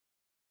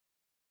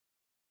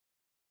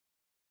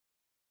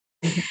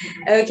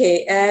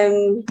Okay.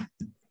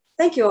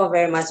 Thank you all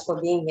very much for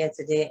being here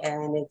today,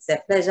 and it's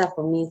a pleasure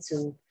for me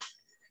to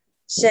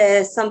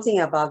share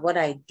something about what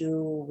I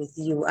do with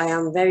you. I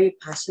am very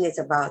passionate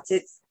about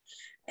it,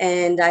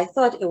 and I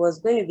thought it was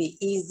going to be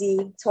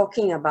easy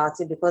talking about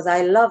it because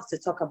I love to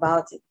talk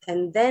about it.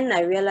 And then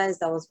I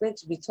realized I was going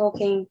to be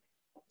talking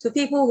to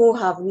people who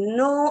have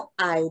no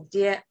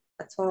idea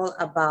at all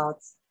about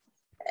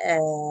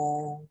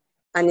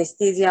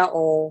anesthesia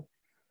or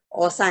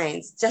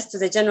science, just to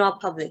the general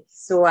public.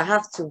 So I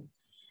have to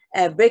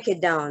break it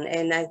down.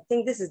 And I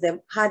think this is the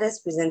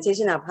hardest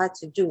presentation I've had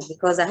to do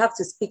because I have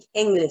to speak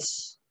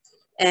English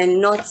and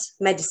not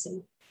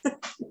medicine.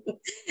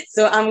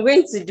 So I'm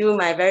going to do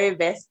my very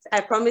best.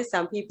 I promise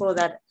some people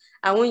that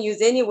I won't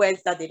use any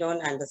words that they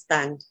don't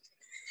understand.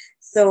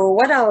 So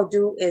what I'll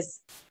do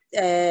is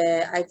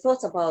I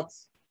thought about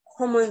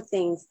common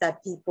things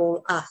that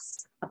people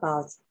ask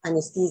about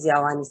anesthesia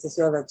or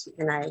anesthesiology,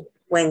 and I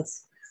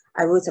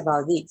wrote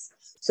about these.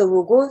 So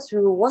we'll go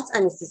through what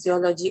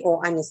anesthesiology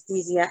or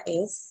anesthesia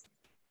is,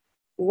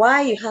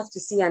 why you have to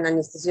see an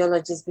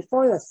anesthesiologist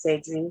before your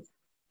surgery,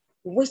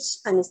 which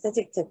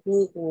anesthetic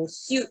technique will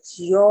suit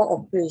your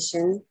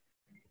operation,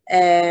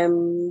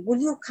 will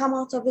you come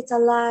out of it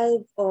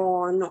alive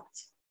or not?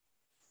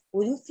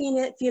 Will you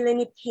feel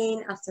any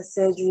pain after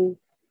surgery?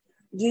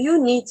 Do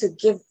you need to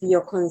give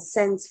your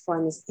consent for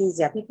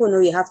anesthesia? People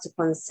know you have to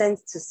consent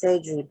to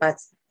surgery, but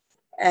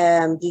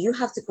do you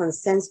have to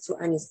consent to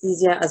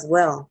anesthesia as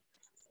well?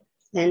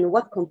 And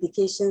what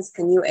complications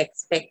can you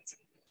expect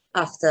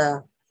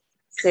after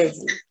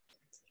surgery?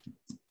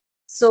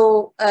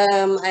 So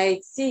I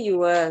see you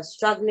were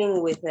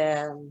struggling with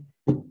the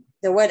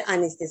word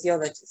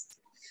anesthesiologist.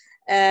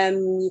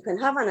 You can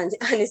have an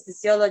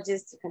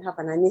anesthesiologist, you can have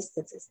an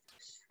anesthetist.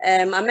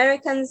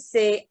 Americans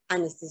say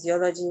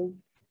anesthesiology,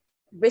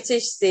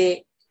 British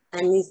say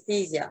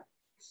anesthesia.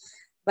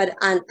 But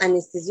an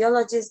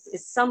anesthesiologist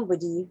is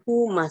somebody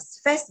who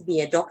must first be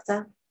a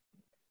doctor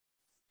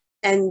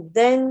and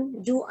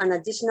then do an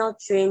additional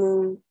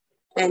training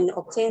and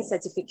obtain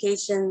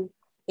certification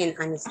in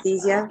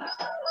anesthesia.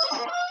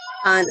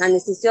 An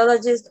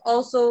anesthesiologist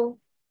also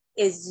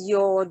is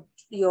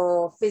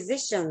your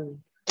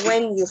physician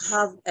when you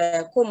have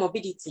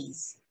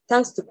comorbidities.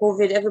 Thanks to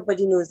COVID,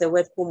 everybody knows the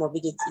word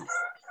comorbidities.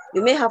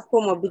 You may have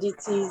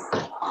comorbidities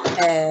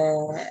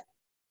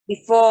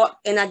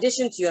in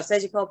addition to your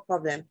surgical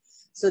problem.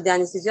 So the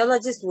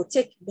anesthesiologist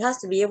has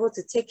to be able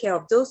to take care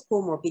of those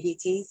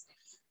comorbidities.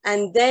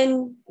 And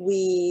then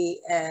we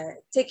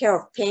take care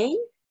of pain,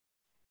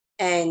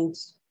 and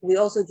we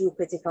also do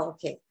critical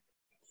care.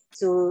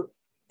 So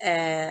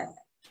that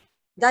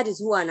is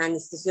who an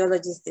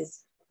anesthesiologist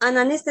is. An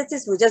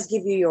anesthetist will just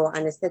give you your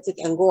anesthetic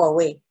and go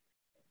away.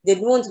 They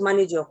won't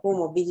manage your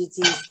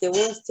comorbidities. They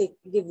won't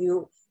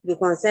be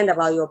concerned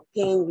about your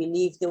pain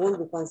relief. They won't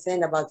be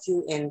concerned about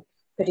you in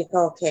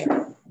critical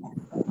care.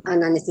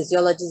 An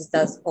anesthesiologist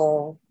does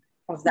all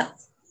of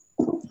that.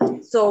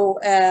 So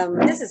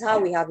this is how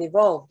we have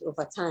evolved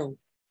over time.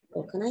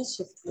 Oh, can I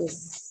shift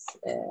these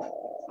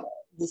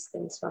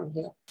things from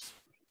here?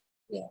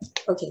 Yeah,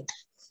 okay.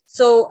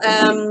 So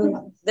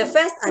the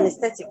first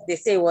anesthetic, they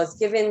say, was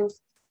given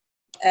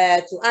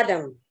to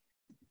Adam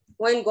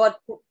when God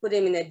put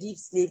him in a deep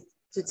sleep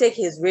to take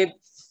his rib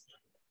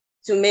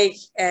to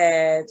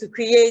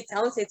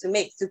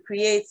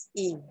create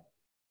Eve.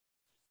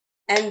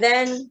 And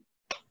then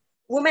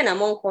women are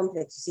more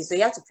complex, you see. So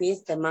you have to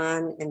create the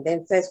man and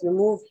then first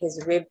remove his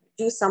rib,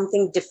 do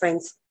something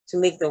different to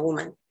make the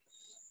woman.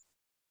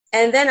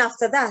 And then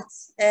after that,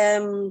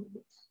 in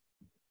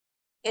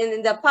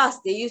the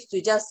past, they used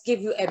to just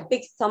give you a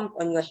big thump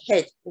on your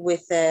head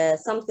with a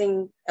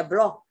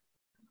block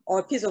or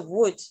a piece of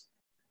wood,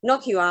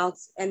 knock you out,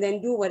 and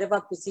then do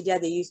whatever procedure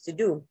they used to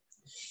do.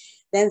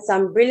 Then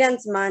some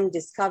brilliant man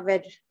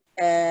discovered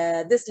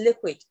this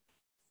liquid,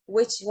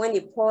 which when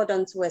you poured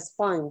onto a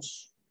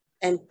sponge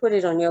and put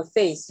it on your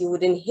face, you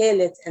would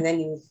inhale it and then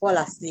you would fall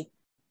asleep,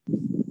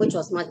 which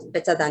was much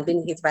better than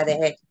being hit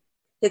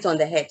on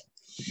the head.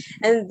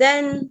 And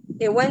then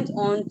it went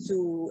on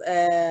to,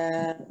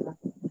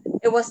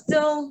 it was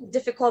still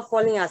difficult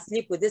falling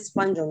asleep with this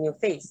sponge on your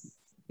face.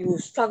 You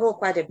struggle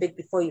quite a bit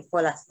before you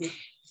fall asleep.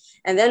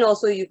 And then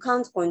also you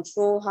can't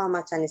control how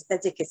much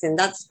anesthetic is in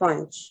that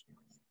sponge.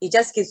 It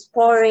just keeps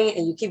pouring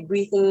and you keep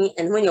breathing.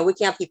 And when you're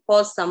waking up, you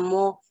pour some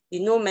more,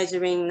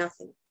 measuring,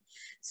 nothing.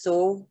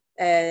 So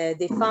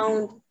they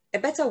found a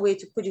better way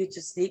to put you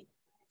to sleep,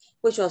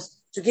 which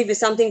was to give you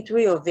something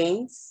through your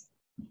veins.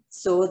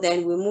 So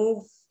then we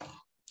move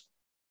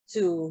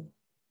to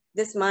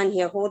this man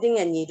here holding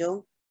a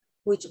needle,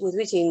 with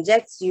which he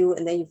injects you,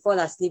 and then you fall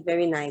asleep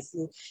very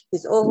nicely.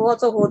 He's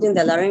also holding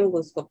the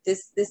laryngoscope,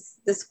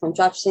 this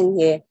contraption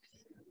here,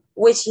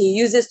 which he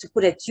uses to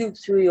put a tube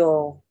through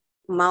your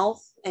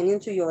mouth and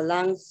into your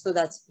lungs so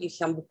that you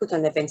can be put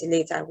on the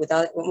ventilator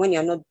when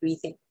you're not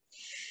breathing.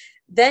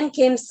 Then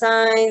came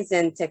science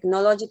and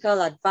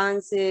technological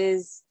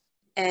advances,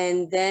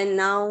 and then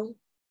now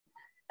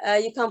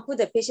you can put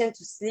the patient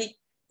to sleep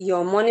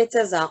your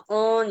monitors are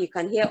on, you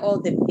can hear all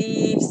the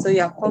beeps, so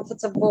you're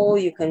comfortable,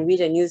 you can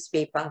read a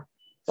newspaper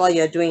while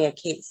you're doing a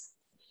case.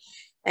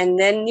 And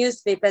then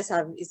newspapers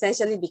have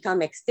essentially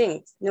become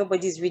extinct.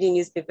 Nobody's reading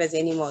newspapers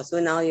anymore.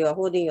 So now you're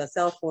holding your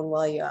cell phone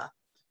while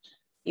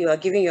you are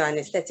giving your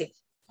anesthetic.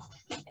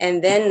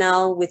 And then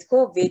now with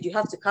COVID, you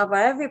have to cover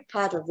every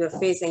part of your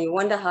face and you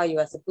wonder how you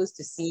are supposed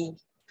to see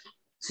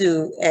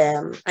to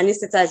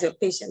anesthetize your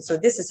patient. So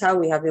this is how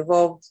we have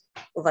evolved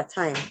over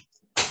time.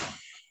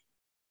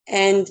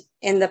 And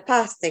in the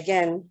past,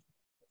 again,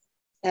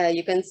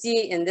 you can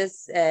see in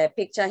this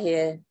picture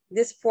here,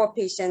 this poor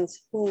patient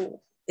who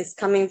is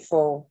coming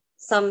for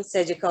some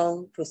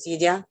surgical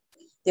procedure.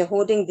 They're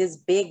holding this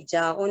big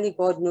jar, only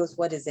God knows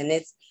what is in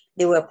it.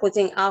 They were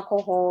putting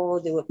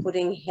alcohol, they were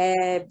putting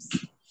herbs,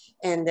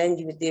 and then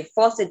they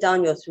force it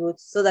down your throat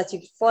so that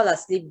you fall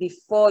asleep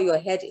before your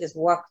head is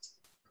worked.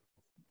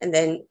 And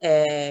then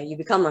you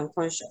become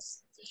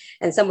unconscious.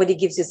 And somebody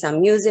gives you some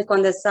music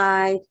on the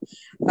side.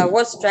 But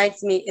what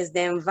strikes me is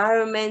the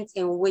environment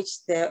in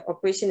which the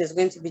operation is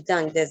going to be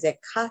done. There's a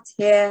cat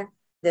here,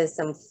 there's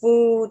some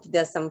food,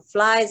 there's some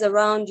flies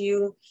around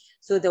you.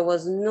 So there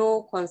was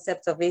no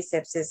concept of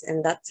asepsis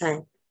in that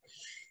time.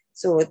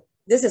 So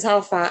this is how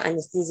far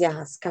anesthesia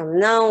has come.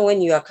 Now,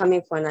 when you are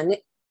coming for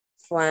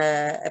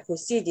a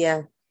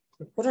procedure,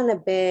 you put on a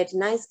bed,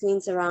 nice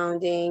clean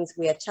surroundings,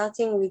 we are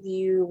chatting with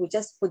you, we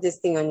just put this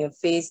thing on your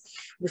face.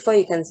 Before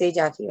you can say,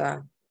 Jack, you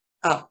are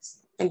out.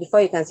 And before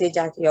you can say,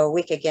 Jack, you're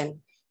awake again.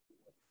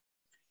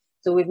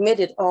 So we've made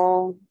it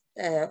all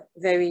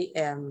very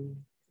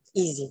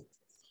easy.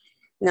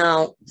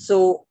 Now,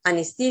 so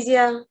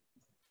anesthesia,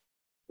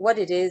 what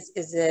it is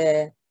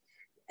a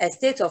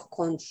state of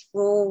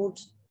controlled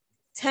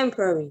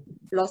temporary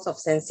loss of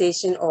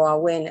sensation or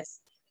awareness,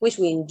 which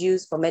we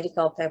induce for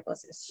medical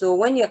purposes. So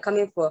when you're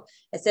coming for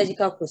a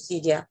surgical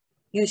procedure,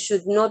 you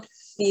should not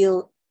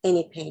feel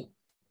any pain.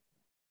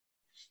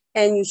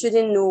 And you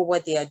shouldn't know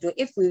what they are doing.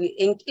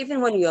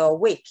 Even when you're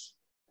awake,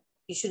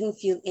 you shouldn't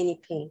feel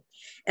any pain.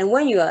 And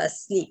when you are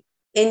asleep,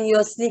 in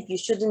your sleep, you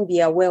shouldn't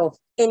be aware of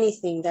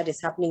anything that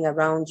is happening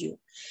around you.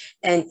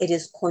 And it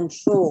is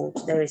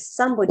controlled. There is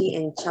somebody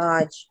in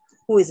charge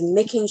who is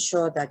making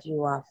sure that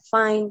you are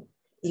fine,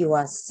 you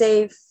are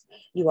safe,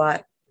 you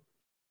are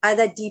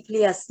either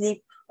deeply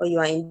asleep or you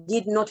are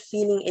indeed not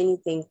feeling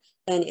anything,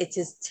 and it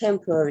is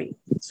temporary.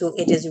 So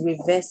it is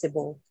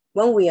reversible.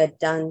 When we are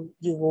done,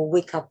 you will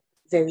wake up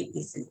very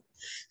easily.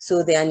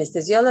 So the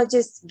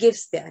anesthesiologist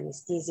gives the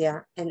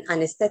anesthesia, and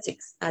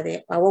anesthetics are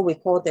what we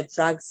call the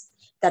drugs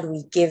that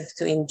we give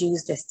to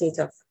induce the state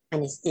of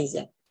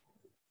anesthesia.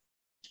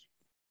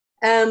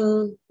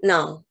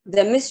 Now,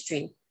 the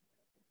mystery.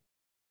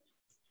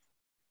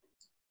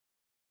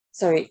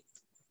 Sorry.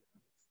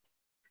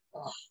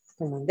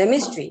 The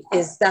mystery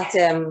is that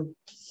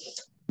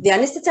the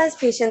anesthetized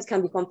patients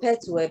can be compared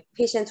to a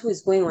patient who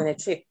is going on a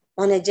trip,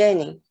 on a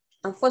journey.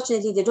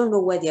 Unfortunately, they don't know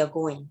where they are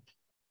going.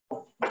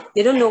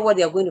 They don't know what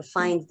they are going to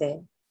find there.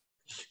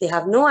 They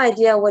have no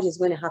idea what is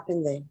going to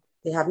happen there.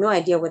 They have no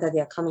idea whether they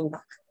are coming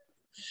back.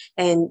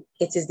 And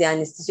it is the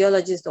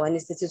anesthesiologist or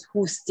anesthetist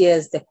who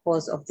steers the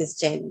course of this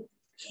journey.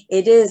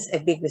 It is a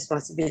big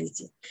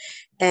responsibility.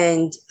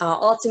 And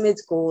our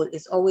ultimate goal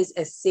is always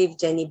a safe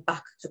journey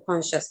back to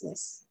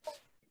consciousness.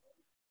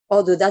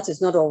 Although that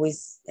is not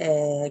always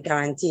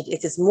guaranteed.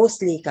 It is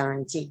mostly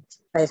guaranteed,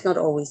 but it's not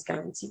always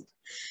guaranteed.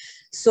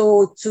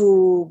 So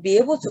to be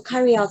able to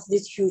carry out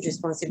this huge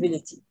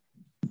responsibility,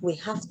 we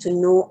have to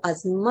know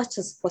as much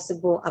as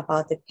possible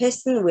about the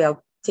person we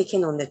are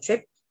taking on the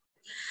trip,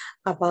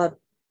 about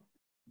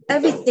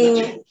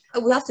everything.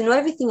 We have to know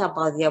everything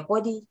about their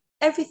body,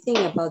 everything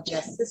about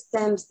their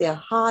systems, their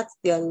heart,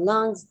 their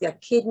lungs, their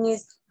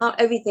kidneys, how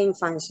everything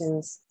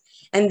functions.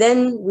 And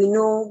then we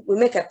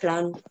make a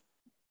plan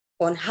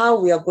on how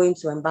we are going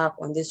to embark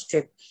on this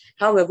trip,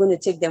 how we're going to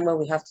take them where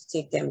we have to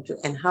take them to,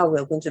 and how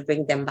we're going to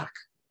bring them back.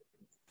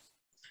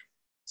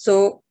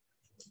 So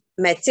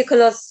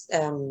meticulous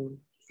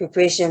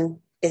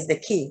preparation is the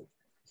key.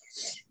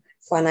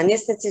 For an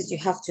anesthetist, you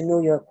have to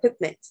know your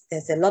equipment.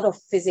 There's a lot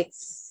of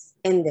physics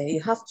in there.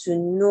 You have to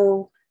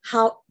know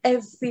how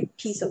every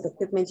piece of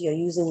equipment you're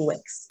using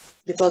works.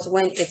 Because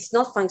when it's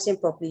not functioning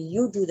properly,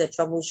 you do the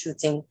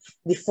troubleshooting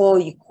before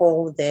you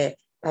call the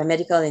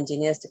medical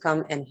engineers to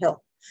come and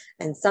help.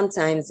 And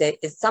sometimes there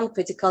is some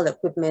critical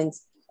equipment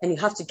and you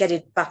have to get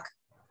it back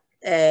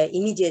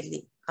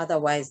immediately.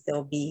 Otherwise,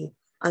 there'll be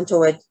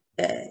untoward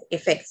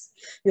effects.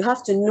 You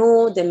have to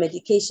know the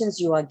medications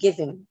you are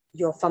giving.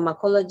 Your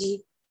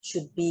pharmacology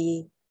should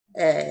be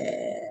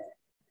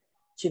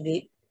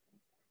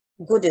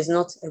good is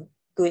not a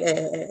good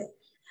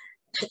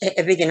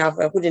a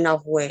good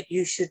enough word.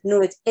 You should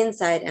know it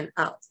inside and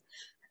out.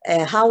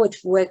 How it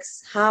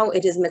works, how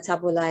it is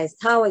metabolized,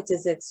 how it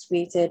is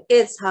excreted,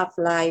 its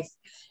half-life,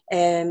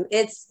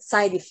 its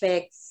side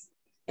effects,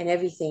 and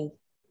everything.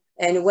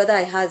 And whether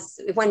it has,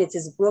 when it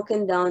is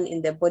broken down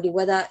in the body,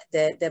 whether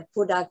the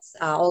products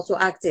are also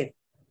active.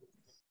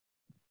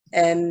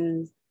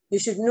 You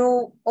should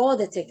know all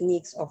the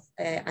techniques of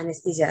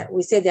anesthesia.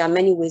 We say there are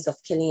many ways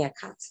of killing a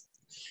cat.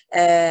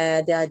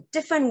 There are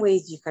different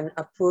ways you can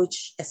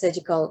approach a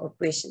surgical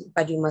operation,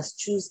 but you must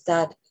choose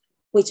that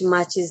which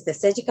matches the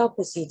surgical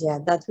procedure,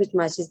 that which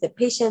matches the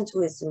patient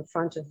who is in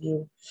front of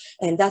you,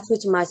 and that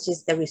which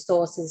matches the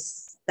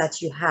resources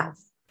that you have.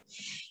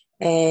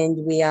 And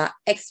we are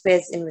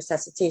experts in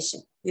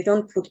resuscitation. You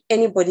don't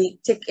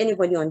take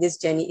anybody on this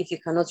journey if you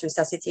cannot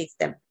resuscitate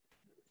them.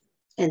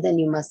 And then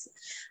you must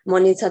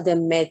monitor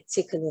them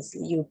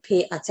meticulously. You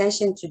pay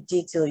attention to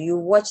detail. You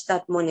watch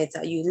that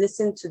monitor. You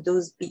listen to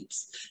those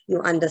beeps.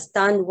 You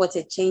understand what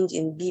a change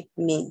in beep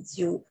means.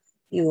 You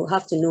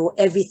have to know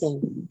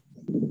everything.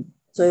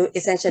 So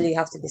essentially, you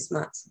have to be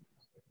smart.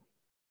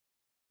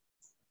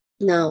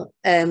 Now,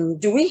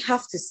 do we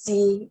have to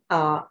see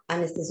our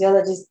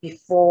anesthesiologist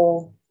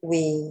before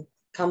we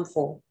come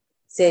for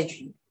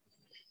surgery?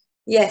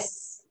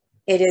 Yes,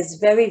 it is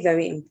very,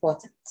 very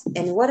important.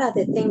 And what are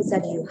the things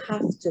that you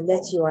have to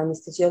let your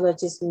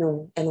anesthesiologist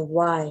know and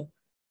why?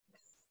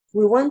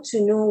 We want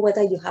to know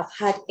whether you have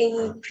had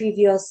any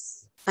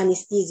previous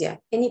anesthesia,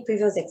 any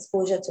previous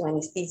exposure to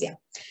anesthesia.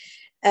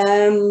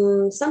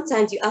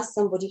 Sometimes you ask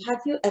somebody,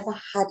 have you ever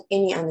had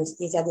any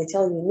anesthesia? They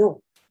tell you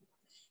no.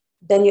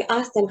 Then you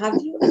ask them,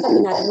 have you ever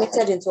been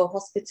admitted into a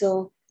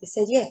hospital? They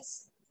said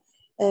yes.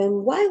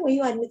 Why were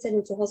you admitted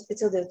into a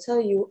hospital? They'll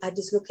tell you, I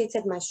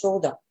dislocated my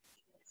shoulder.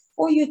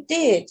 Oh, you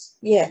did?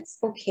 Yes,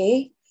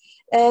 okay.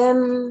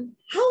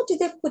 How did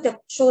they put the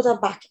shoulder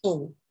back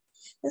in?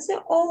 They say,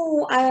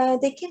 oh,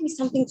 they gave me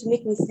something to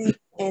make me sleep,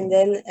 and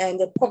then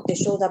they popped the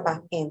shoulder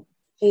back in.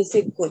 And you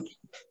say, good.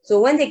 So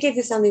when they give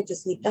you something to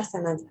sleep, that's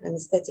an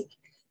anesthetic.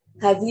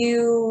 How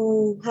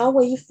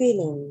were you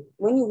feeling?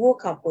 When you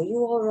woke up, were you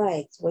all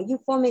right? Were you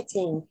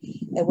vomiting?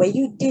 Were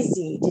you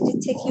dizzy? Did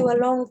it take you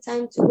a long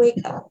time to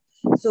wake up?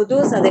 So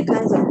those are the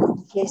kinds of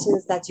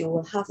complications that you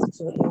will have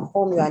to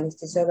inform your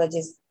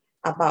anesthesiologist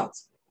about.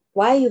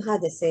 Why you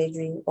had the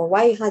surgery or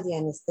why you had the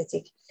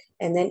anesthetic.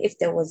 And then if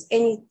there was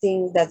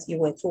anything that you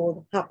were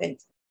told happened.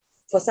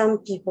 For some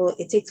people,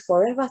 it takes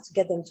forever to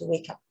get them to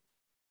wake up.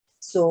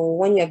 So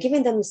when you're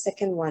giving them the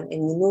second one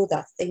and you know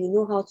that, then you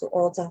know how to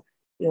alter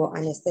your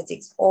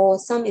anesthetics or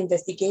some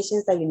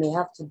investigations that you may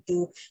have to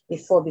do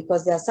before,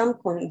 because there are some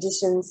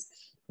conditions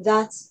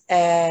that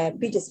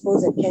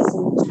predispose a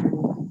person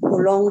to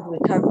prolonged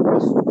recovery,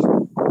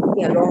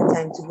 a long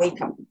time to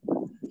wake up.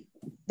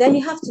 Then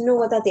you have to know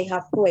whether they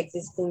have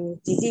coexisting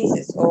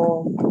diseases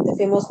or the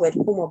famous word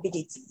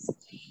comorbidities.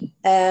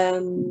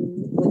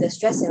 With the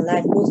stress in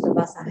life, most of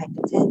us are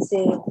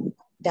hypertensive,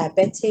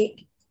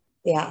 diabetic,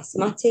 they are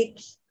asthmatic,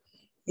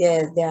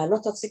 there are a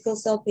lot of sickle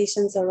cell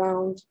patients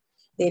around.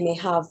 They may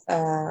have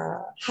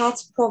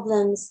heart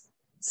problems.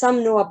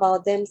 Some know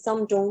about them,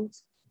 some don't.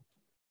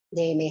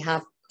 They may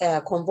have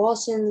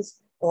convulsions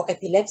or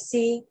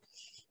epilepsy.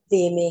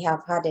 They may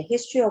have had a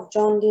history of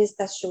jaundice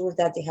that shows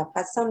that they have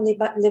had some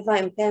liver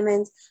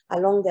impairment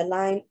along the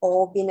line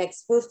or been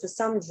exposed to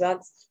some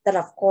drugs that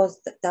have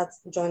caused that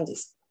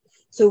jaundice.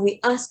 So we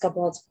ask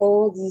about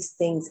all these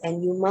things,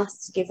 and you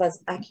must give us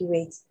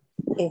accurate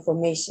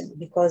information,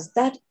 because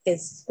that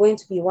is going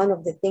to be one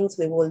of the things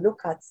we will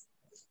look at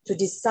to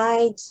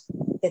decide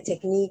the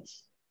technique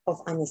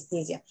of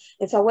anesthesia.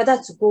 In fact, whether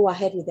to go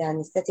ahead with the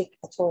anesthetic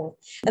at all.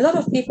 A lot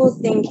of people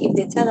think if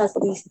they tell us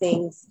these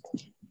things,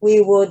 we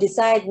will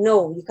decide,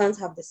 no, you can't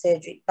have the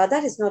surgery. But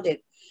that is not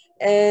it.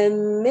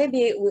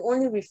 Maybe we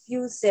only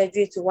refuse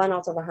surgery to 1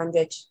 out of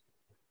 100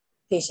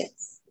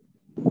 patients.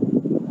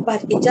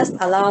 But it just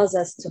allows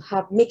us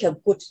to make a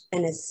good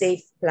and a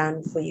safe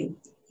plan for you.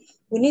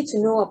 We need to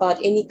know about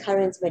any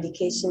current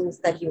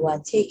medications that you are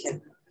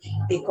taking,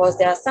 because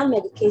there are some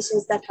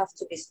medications that have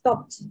to be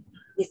stopped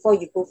before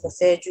you go for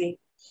surgery.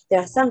 There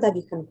are some that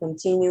you can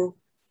continue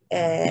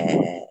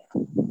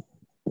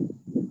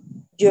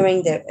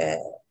during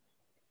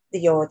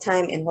your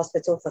time in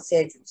hospital for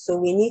surgery. So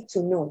we need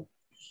to know.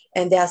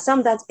 And there are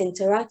some that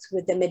interact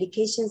with the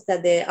medications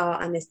that they are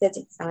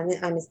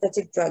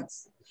anesthetic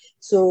drugs.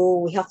 So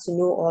we have to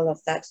know all of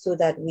that so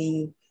that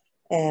we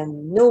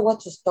know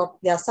what to stop.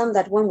 There are some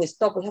that when we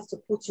stop, we have to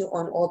put you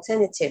on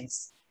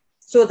alternatives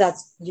so that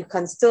you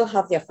can still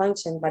have their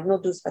function, but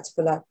not those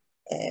particular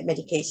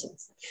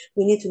medications.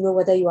 We need to know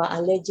whether you are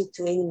allergic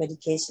to any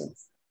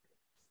medications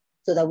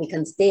so that we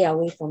can stay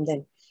away from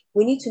them.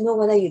 We need to know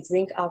whether you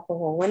drink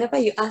alcohol. Whenever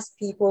you ask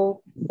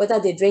people whether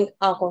they drink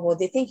alcohol,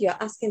 they think you're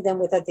asking them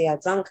whether they are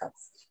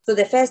drunkards. So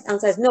the first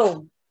answer is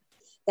no.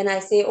 Then I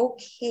say,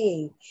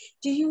 okay,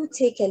 do you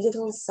take a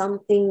little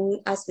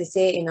something, as we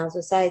say in our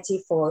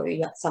society, for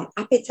some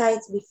appetite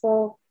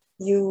before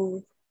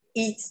you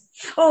eat?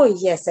 Oh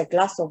yes, a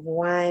glass of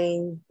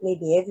wine,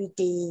 maybe every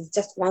day,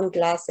 just 1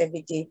 glass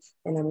every day.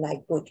 And I'm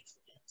like, good.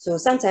 So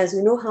sometimes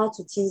we know how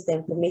to tease the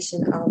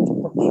information out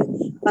of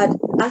you, but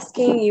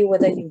asking you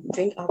whether you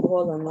drink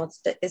alcohol or not,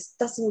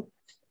 doesn't,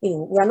 we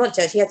are not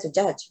here to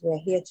judge, we're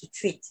here to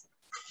treat.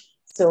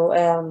 So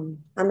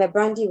I'm a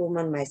brandy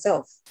woman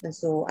myself, and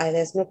so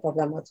there's no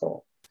problem at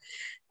all.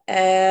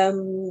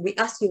 We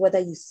ask you whether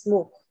you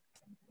smoke.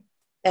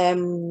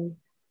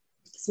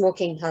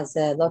 smoking has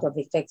a lot of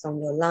effects on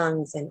your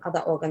lungs and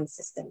other organ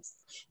systems.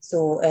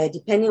 So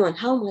depending on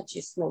how much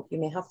you smoke, you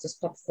may have to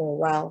stop for a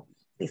while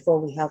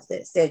before we have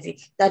the surgery.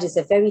 That is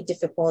a very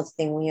difficult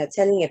thing when you're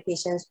telling a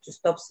patient to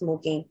stop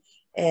smoking.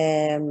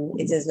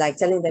 It is like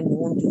telling them you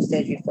won't do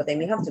surgery for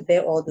them. You have to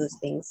bear all those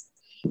things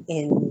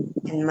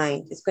in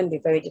mind. It's going to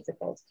be very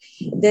difficult.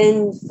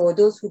 Then for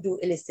those who do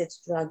illicit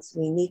drugs,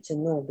 we need to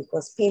know,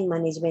 because pain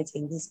management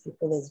in these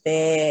people is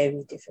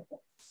very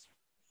difficult.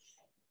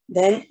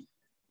 Then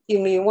you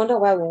may wonder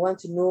why we want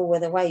to know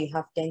why you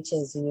have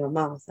dentures in your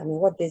mouth. I mean,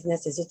 what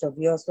business is it of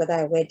yours whether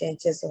I wear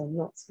dentures or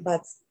not?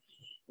 But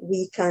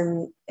we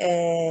can,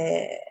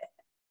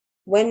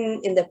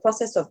 when in the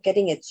process of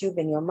getting a tube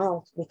in your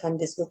mouth, we can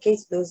dislocate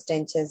those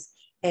dentures.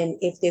 And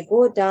if they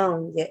go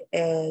down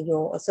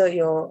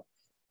your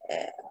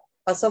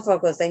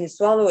esophagus and you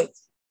swallow it,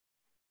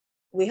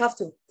 we have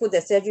to put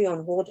the surgery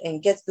on hold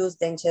and get those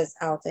dentures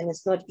out, and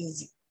it's not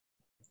easy.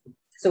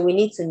 So we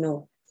need to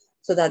know.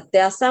 So that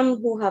there are some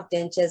who have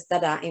dentures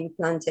that are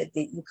implanted,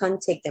 you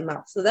can't take them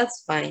out. So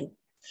that's fine.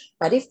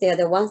 But if they're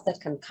the ones that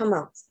can come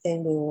out,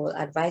 then we will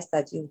advise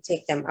that you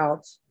take them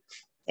out.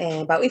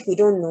 But if we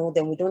don't know,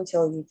 then we don't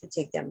tell you to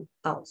take them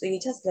out. So you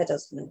just let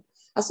us know.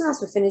 As soon as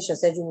we finish your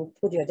surgery, we'll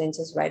put your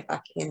dentures right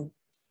back in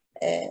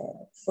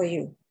for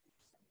you.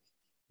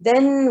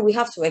 Then we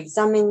have to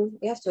examine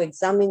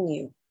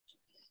you.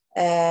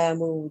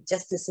 We'll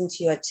just listen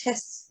to your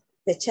chest.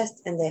 The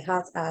chest and the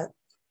heart are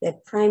the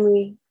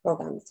primary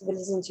organs. We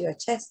listen to your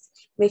chest,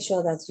 make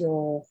sure that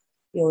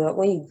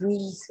when you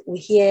breathe, we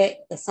hear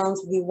the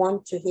sounds we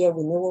want to hear,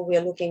 we know what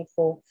we're looking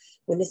for.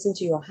 We listen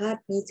to your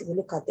heartbeat, we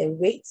look at the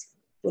rate,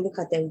 we look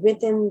at the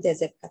rhythm.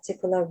 There's a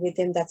particular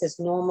rhythm that is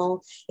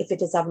normal. If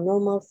it is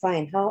abnormal,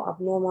 fine. How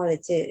abnormal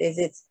is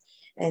it?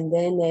 And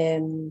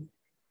then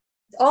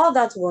all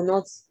that will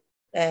not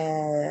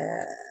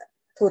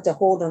put a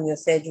hold on your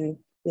surgery.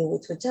 It will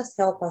just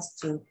help us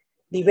to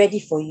be ready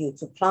for you,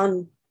 to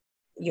plan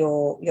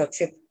your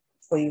trip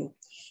for you.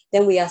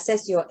 Then we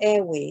assess your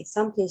airway.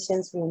 Some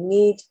patients will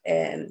need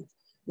their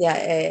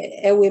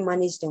airway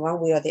managed in one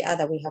way or the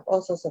other. We have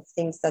all sorts of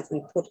things that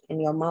we put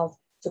in your mouth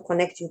to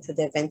connect you to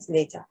the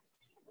ventilator.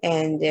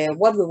 And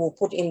what we will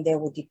put in there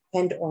will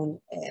depend on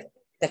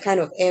the kind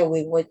of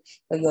airway,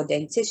 your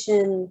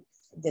dentition,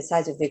 the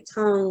size of your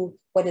tongue,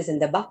 what is in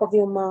the back of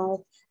your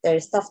mouth. There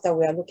is stuff that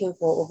we are looking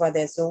for over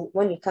there. So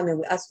when you come in,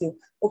 we ask you,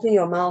 open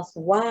your mouth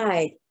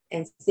wide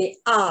and say,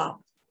 ah.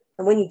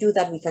 And when you do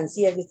that, we can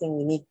see everything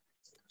we need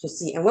to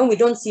see. And when we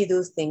don't see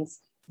those things,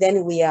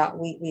 then we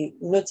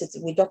note it,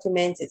 we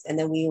document it, and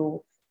then we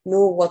will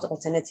know what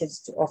alternatives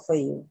to offer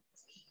you.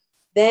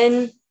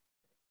 Then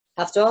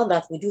after all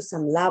that, we do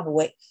some lab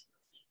work.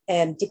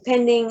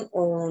 Depending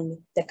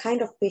on the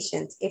kind of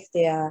patient, if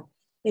they are,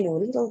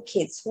 little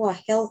kids who are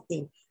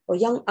healthy, or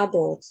young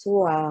adults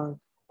who are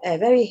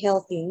very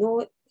healthy,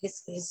 no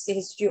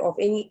history of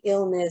any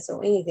illness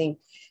or anything,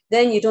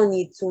 then you don't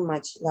need too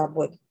much lab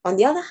work. On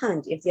the other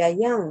hand, if they are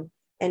young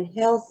and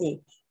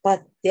healthy,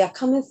 but they are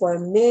coming for a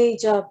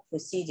major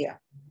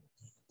procedure,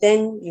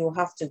 then you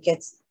have to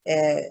get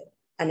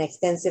an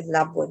extensive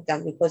lab work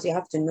done, because you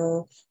have to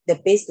know the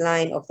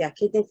baseline of their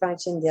kidney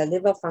function, their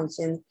liver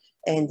function,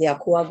 and their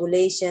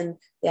coagulation,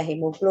 their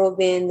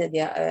hemoglobin,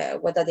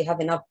 whether they have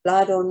enough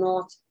blood or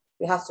not.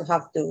 You have to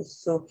have those.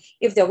 So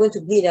if they're going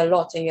to bleed a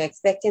lot and you're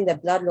expecting the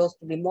blood loss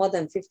to be more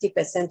than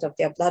 50% of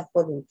their blood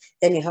volume,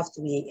 then you have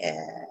to be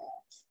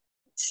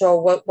sure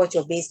what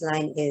your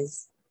baseline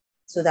is,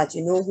 so that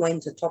you know when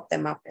to top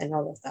them up and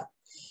all of that.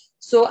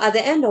 So at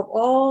the end of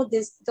all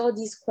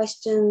these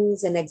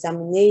questions and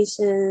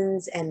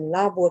examinations and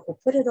lab work, we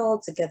put it all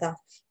together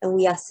and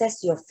we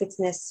assess your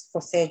fitness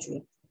for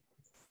surgery.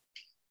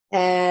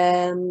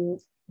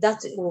 That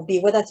will be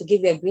whether to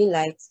give you a green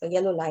light, a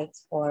yellow light,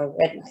 or a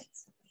red light.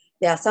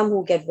 There are some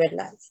who get red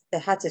lights. The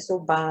heart is so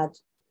bad,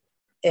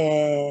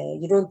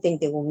 you don't think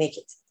they will make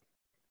it.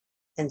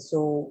 And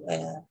so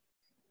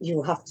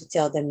you have to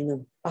tell them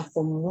no. But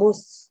for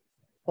most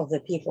of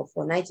the people,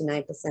 for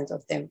 99%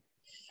 of them,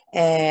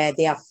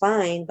 they are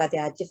fine, but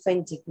there are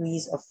different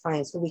degrees of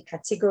fine. So we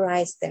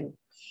categorize them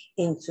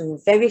into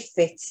very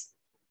fit,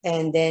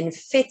 and then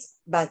fit,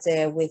 but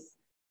with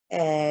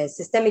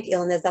systemic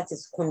illness that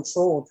is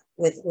controlled,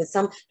 with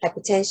some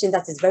hypertension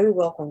that is very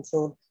well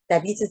controlled,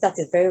 diabetes that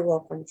is very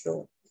well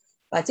controlled.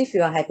 But if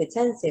you are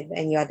hypertensive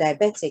and you are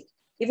diabetic,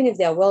 even if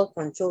they are well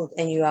controlled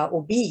and you are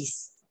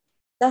obese,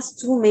 that's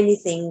too many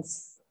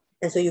things.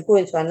 And so you go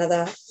into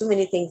too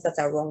many things that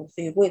are wrong.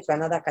 So you go into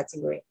another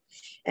category.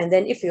 And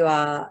then if you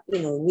are,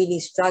 really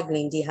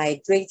struggling,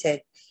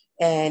 dehydrated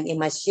and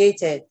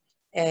emaciated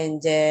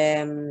and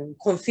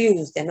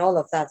confused and all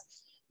of that,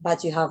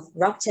 but you have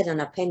ruptured an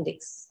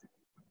appendix,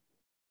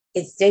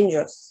 it's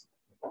dangerous.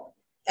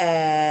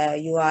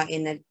 You are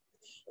in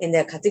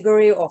the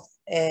category of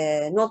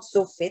not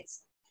so fit,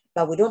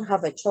 but we don't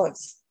have a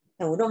choice.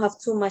 And we don't have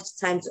too much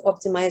time to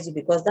optimize you,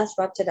 because that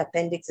ruptured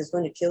appendix is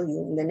going to kill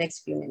you in the next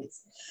few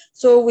minutes.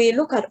 So we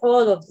look at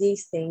all of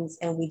these things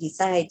and we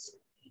decide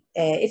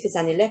if it's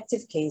an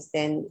elective case,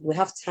 then we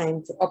have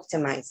time to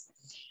optimize.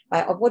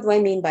 What do I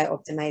mean by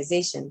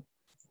optimization?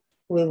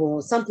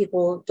 Some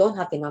people don't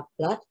have enough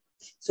blood,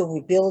 so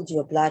we build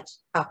your blood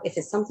up. If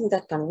it's something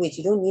that can wait,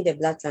 you don't need a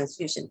blood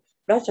transfusion.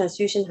 Blood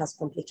transfusion has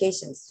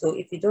complications, so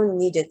if you don't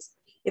need it,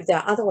 if there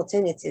are other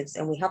alternatives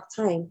and we have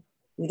time,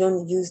 we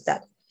don't use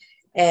that.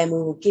 We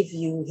will give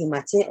you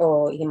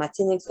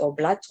hematinics or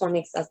blood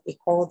tonics, as they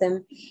call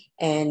them,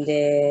 and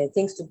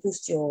things to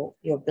boost your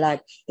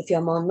blood. If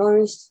you're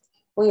malnourished,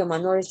 when you're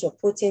malnourished, your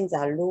proteins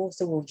are low,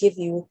 so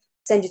we'll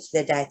send you to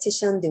the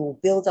dietitian. They will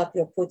build up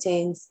your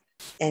proteins,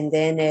 and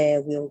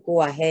then we'll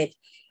go ahead.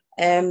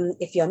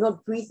 If you're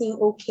not breathing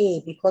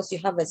okay because you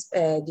have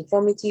a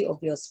deformity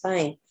of your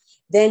spine,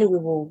 then we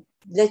will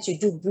let you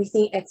do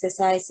breathing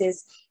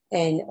exercises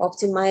and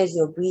optimize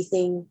your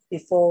breathing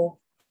before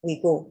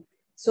we go.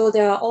 So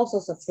there are all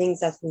sorts of things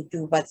that we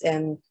do, but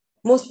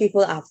most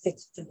people are fit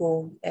to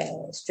go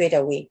straight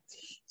away.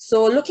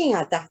 So looking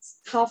at that,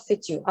 how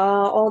fit you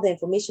are, all the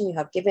information you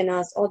have given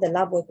us, all the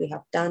lab work we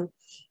have done,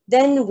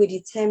 then we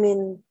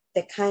determine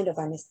the kind of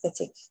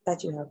anesthetic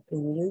that you have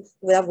been used,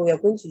 that we are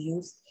going to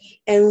use,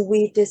 and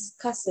we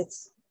discuss it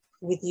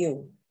with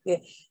you.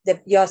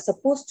 You are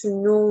supposed to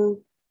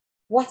know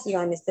what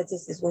your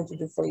anesthetist is going to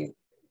do for you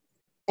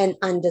and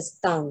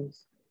understand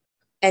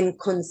and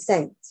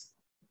consent.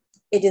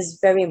 It is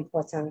very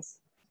important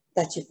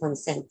that you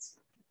consent.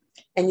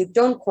 And you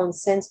don't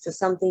consent to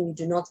something you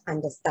do not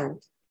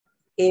understand.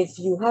 If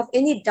you have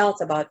any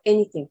doubt about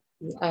anything,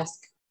 you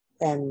ask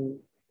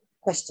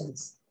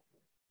questions.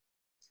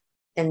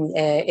 And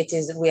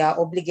we are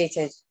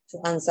obligated to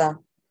answer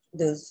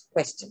those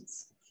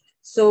questions.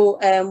 So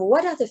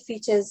what are the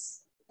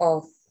features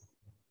of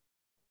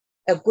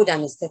a good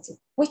anesthetic?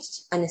 Which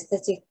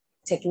anesthetic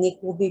technique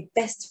will be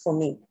best for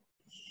me?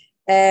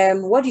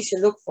 What you should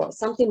look for,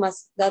 something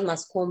that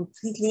must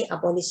completely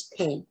abolish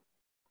pain.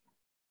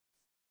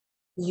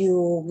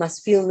 You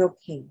must feel no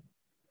pain.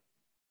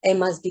 It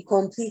must be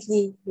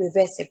completely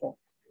reversible.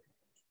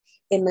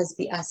 It must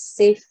be as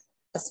safe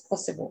as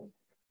possible.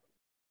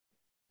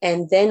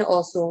 And then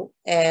also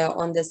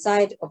on the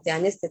side of the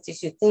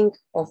anesthetist, you think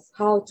of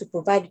how to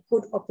provide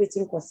good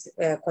operating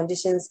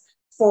conditions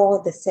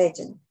for the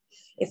surgeon.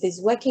 If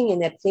he's working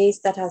in a place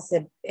that has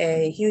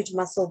a huge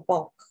muscle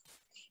bulk,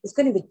 it's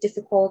going to be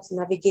difficult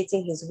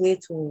navigating his way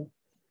to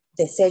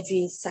the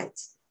surgery site.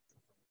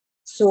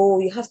 So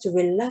you have to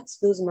relax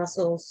those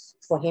muscles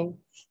for him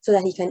so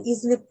that he can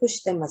easily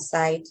push them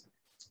aside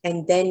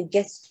and then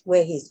get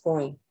where he's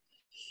going.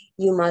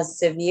 You must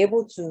be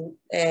able to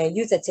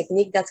use a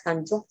technique that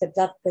can drop the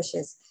blood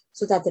pressures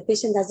so that the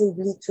patient doesn't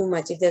bleed too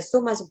much. If there's so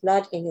much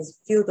blood in his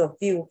field of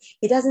view,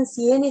 he doesn't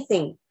see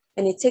anything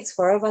and it takes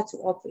forever to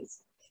operate.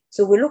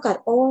 So we look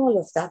at all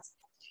of that.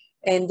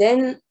 And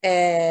then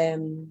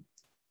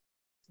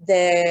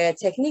the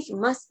technique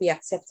must be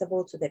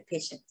acceptable to the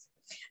patient.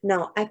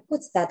 Now, I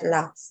put that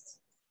last.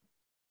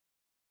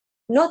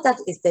 Not that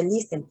it's the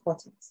least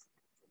important.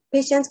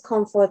 Patient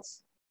comfort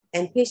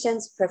and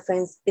patient's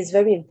preference is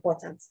very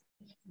important,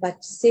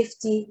 but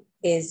safety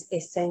is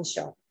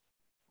essential.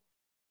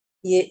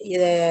 We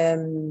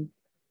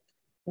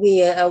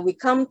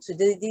come to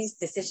these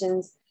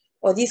decisions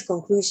or these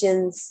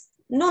conclusions,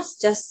 not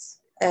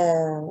just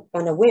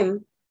on a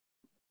whim,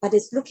 but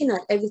it's looking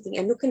at everything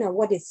and looking at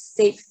what is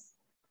safe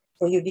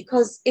for you.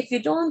 Because if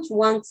you don't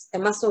want a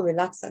muscle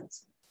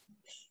relaxant,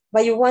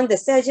 but you want the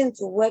surgeon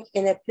to work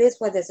in a place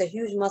where there's a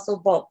huge muscle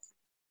bulk,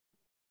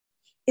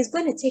 it's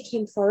going to take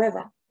him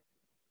forever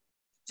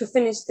to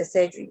finish the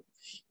surgery.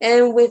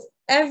 And with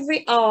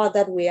every hour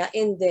that we are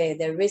in there,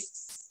 the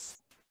risks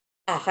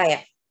are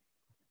higher.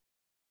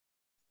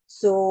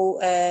 So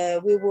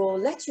we will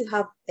let you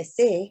have a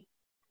say,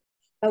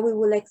 but we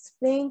will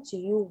explain to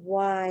you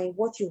why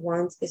what you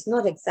want is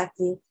not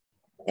exactly,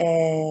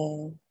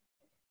 we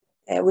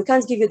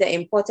can't give you the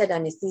imported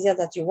anesthesia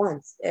that you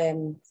want.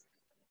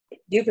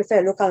 Do you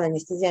prefer local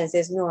anesthesia? And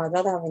says, no, I'd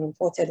rather have an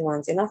imported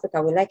one. In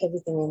Africa, we like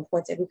everything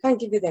imported. We can't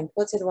give you the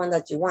imported one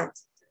that you want.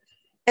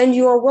 And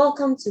you are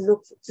welcome to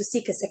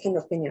seek a second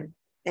opinion.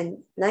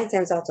 And 9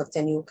 times out of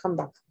 10, you will come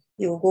back.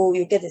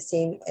 You get the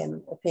same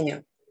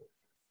opinion.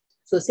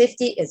 So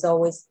safety is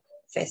always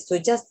first. So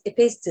just it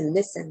pays to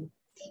listen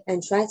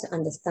and try to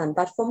understand.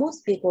 But for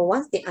most people,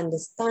 once they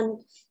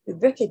understand, you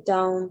break it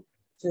down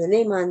to the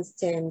layman's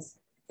terms,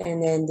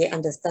 and then they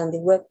understand, they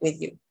work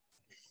with you.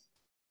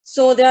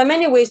 So there are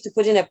many ways to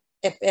put a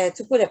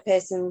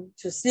person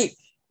to sleep.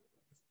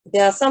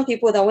 There are some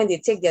people that when they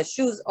take their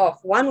shoes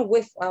off, one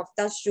whiff of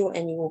that shoe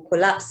and you will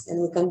collapse,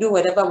 and we can do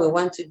whatever we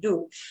want to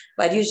do.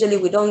 But usually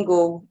we don't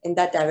go in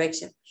that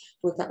direction.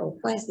 We can, oh,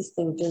 why is this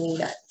thing doing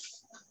that?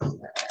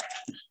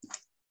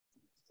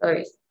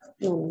 Sorry.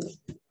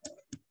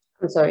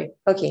 I'm sorry.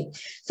 Okay.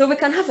 So we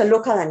can have a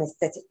local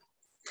anesthetic.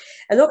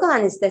 A local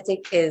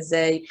anesthetic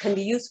can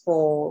be used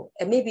for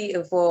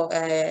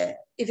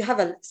if you have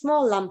a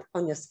small lump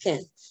on your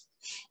skin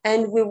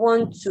and we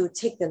want to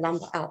take the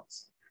lump out.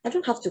 I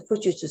don't have to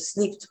put you to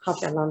sleep to have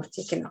the lump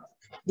taken out,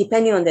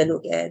 depending on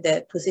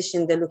the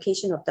position, the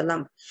location of the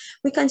lump.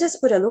 We can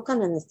just put a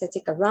local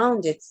anesthetic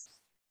around it,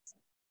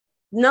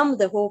 numb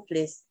the whole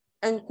place,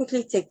 and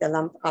quickly take the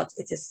lump out.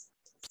 It is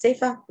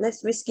safer,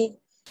 less risky,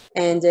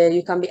 and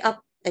you can be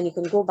up and you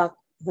can go back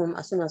home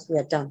as soon as we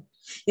are done.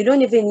 You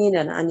don't even need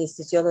an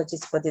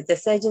anesthesiologist for this. The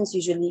surgeons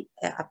usually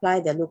apply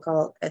the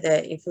local,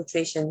 the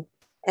infiltration,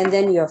 and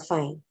then you're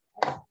fine.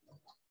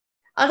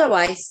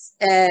 Otherwise,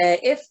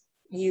 if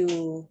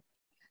you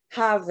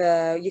have,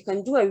 you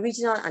can do a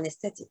regional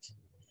anesthetic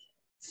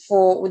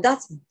for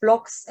that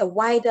blocks a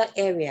wider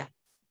area.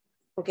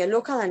 Okay,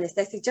 local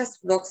anesthetic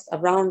just blocks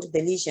around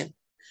the lesion,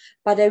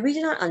 but a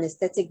regional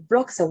anesthetic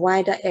blocks a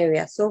wider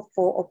area. So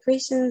for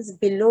operations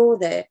below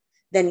the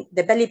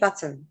belly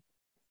button,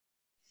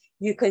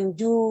 you can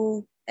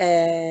do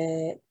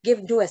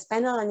do a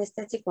spinal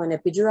anesthetic or an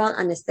epidural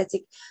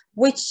anesthetic,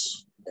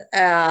 which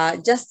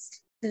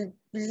just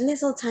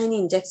little tiny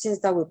injections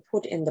that we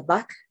put in the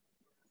back,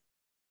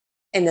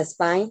 in the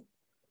spine,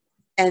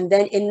 and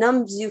then it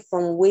numbs you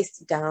from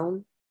waist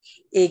down.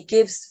 It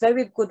gives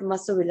very good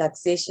muscle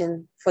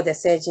relaxation for the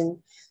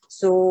surgeon.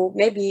 So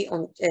maybe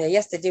on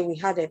yesterday we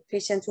had a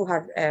patient who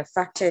had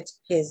fractured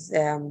his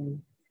the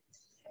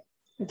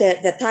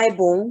thigh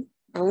bone.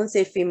 I won't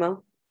say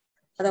femur,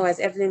 otherwise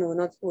Evelyn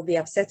will be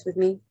upset with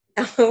me.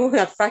 Who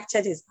had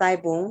fractured his thigh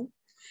bone,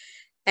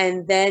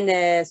 and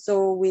then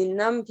so we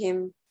numbed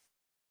him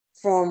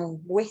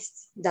from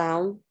waist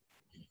down,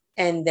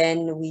 and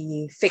then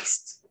we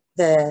fixed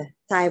the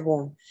thigh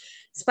bone.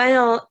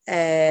 Spinal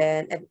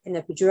and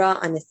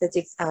epidural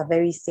anesthetics are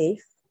very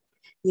safe.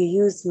 You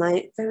use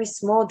very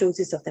small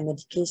doses of the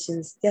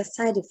medications. Their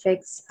side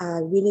effects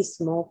are really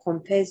small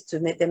compared to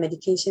the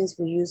medications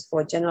we use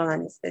for general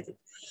anesthetic.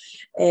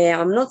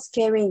 I'm not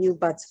scaring you,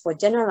 but for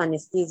general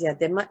anesthesia,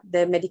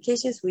 the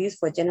medications we use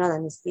for general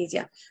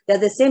anesthesia, they're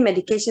the same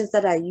medications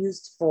that are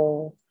used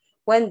for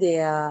when they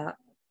are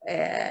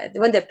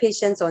when the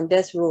patients on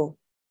death row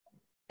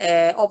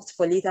opt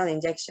for lethal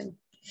injection.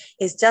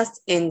 It's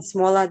just in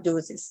smaller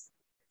doses,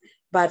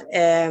 but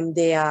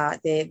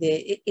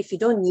if you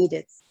don't need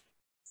it,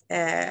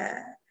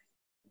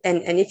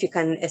 and if you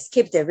can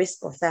escape the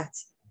risk of that,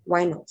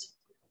 why not?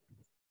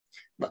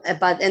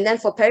 And then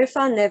for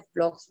peripheral nerve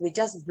blocks, we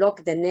just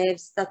block the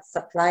nerves that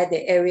supply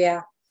the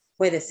area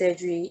where the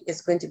surgery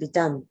is going to be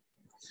done.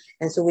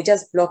 And so we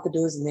just block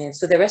those nerves.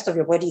 So the rest of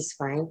your body is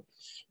fine.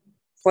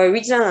 For a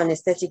regional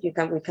anesthetic,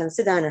 we can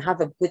sit down and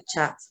have a good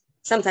chat.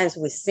 Sometimes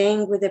we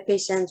sing with the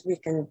patient. We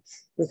can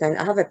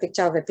have a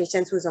picture of a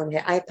patient who's on her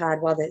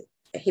iPad while the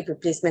hip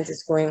replacement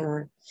is going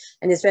on,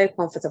 and it's very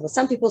comfortable.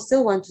 Some people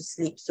still want to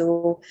sleep,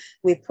 so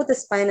we put the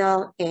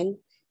spinal in,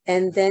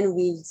 and then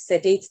we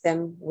sedate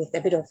them with a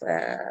bit of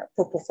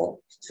propofol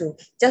to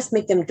just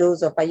make them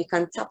doze off. But you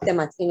can tap them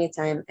at any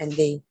time, and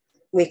they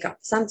wake up.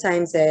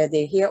 Sometimes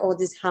they hear all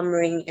this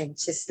hammering and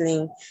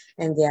chiseling,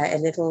 and they are a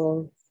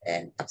little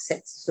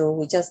upset. So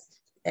we just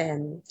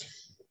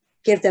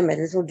give them a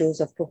little dose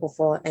of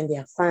propofol and they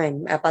are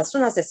fine. But as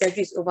soon as the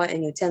surgery is over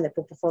and you turn the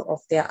propofol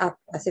off, they are up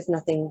as if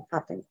nothing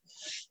happened.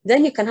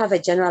 Then you can have a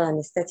general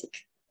anesthetic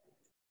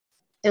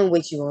in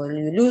which you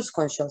lose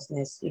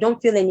consciousness. You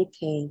don't feel any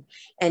pain.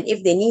 And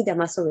if they need a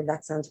muscle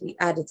relaxant, we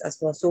add it as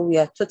well. So we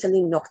are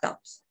totally knocked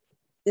out.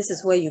 This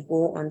is where you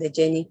go on the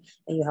journey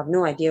and you have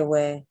no idea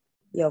where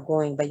you're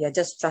going, but you're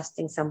just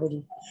trusting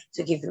somebody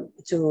to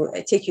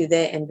take you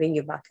there and bring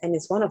you back. And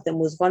it's one of the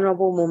most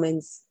vulnerable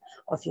moments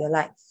of your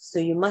life. So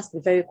you must be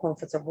very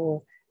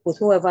comfortable with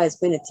whoever is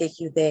going to take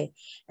you there.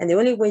 And the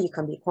only way you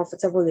can be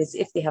comfortable is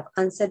if they have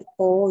answered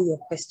all your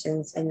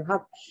questions and you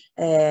have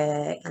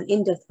an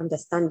in-depth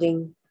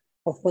understanding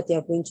of what they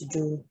are going to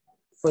do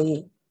for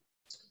you.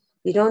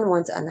 You don't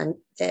want an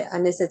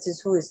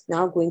anesthetist who is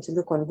now going to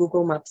look on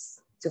Google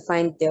Maps to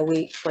find their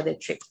way for the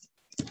trip.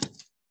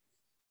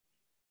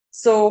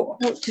 So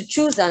to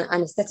choose an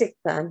anesthetic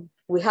plan,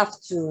 we have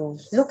to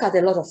look at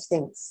a lot of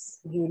things.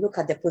 You look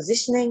at the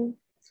positioning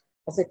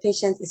of the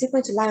patient. Is he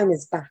going to lie on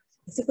his back?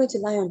 Is he going to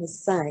lie on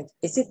his side?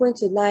 Is he going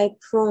to lie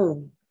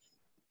prone?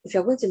 If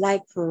you're going to lie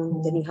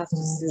prone, then you have to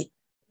sleep.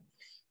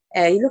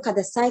 You look at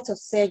the site of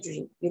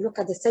surgery. You look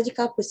at the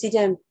surgical procedure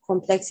and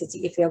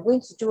complexity. If you're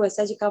going to do a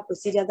surgical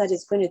procedure that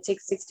is going to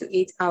take 6 to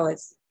 8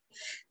 hours,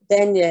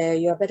 then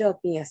you're better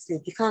off being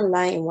asleep. You can't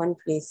lie in one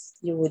place.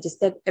 You will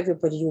disturb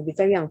everybody. You'll be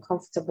very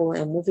uncomfortable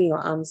and moving your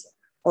arms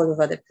all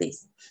over the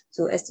place.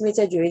 So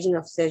estimated duration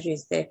of surgery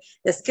is there.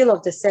 The skill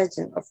of the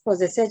surgeon. Of course,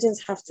 the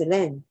surgeons have to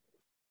learn.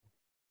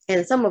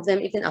 And some of them,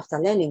 even after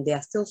learning, they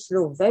are still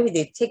slow.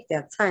 They take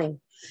their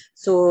time.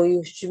 So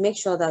you should make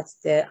sure that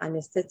the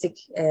anesthetic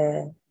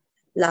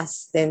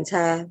lasts the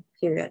entire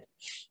period.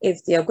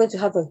 If they are going to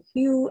have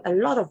a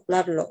lot of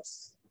blood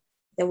loss,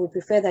 then we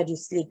prefer that you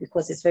sleep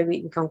because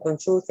you can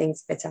control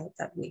things better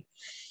that way.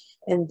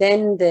 And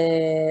then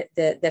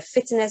the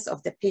fitness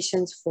of the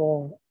patient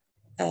for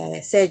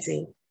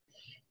surgery.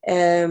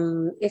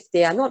 If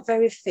they are not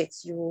very fit,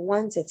 you will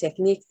want a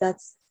technique that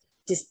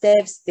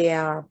disturbs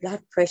their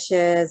blood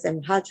pressures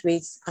and heart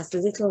rates as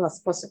little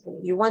as possible.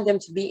 You want them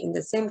to be in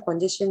the same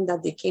condition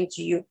that they came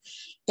to you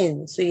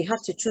in. So you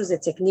have to choose a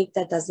technique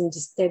that doesn't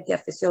disturb their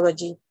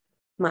physiology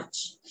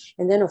much.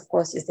 And then, of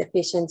course, is the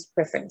patient's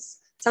preference.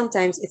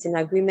 Sometimes it's in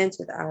agreement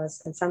with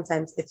ours and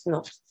sometimes it's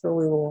not. So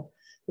we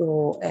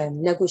will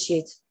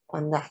negotiate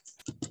on that.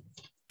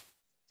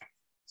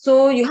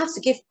 So you have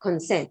to give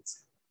consent.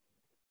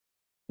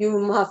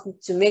 You have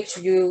to make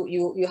sure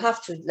you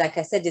have to, like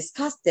I said,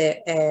 discuss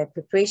the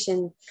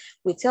preparation.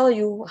 We tell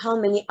you how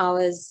many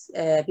hours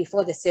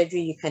before the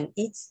surgery you can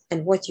eat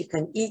and what you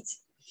can eat,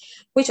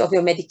 which of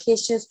your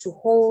medications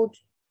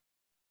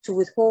to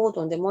withhold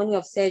on the morning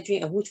of surgery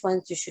and which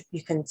ones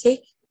you can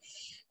take.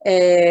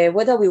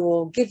 Whether we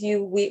will give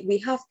you, we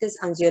have this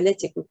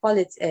anxiolytic, we call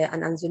it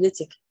an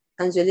anxiolytic.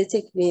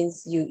 Anxiolytic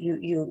means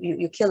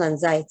you kill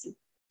anxiety.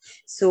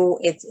 So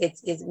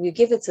we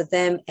give it to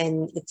them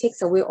and it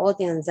takes away all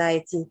the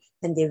anxiety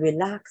and they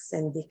relax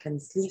and they can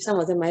sleep. Some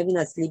of them are even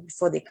asleep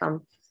before they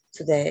come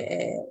to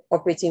the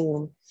operating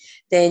room.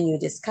 Then you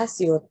discuss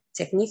your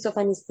techniques of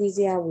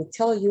anesthesia. We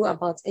tell you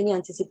about any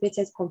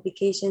anticipated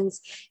complications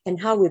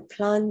and how we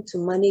plan to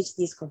manage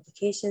these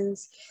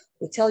complications.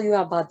 We tell you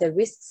about the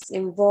risks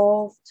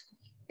involved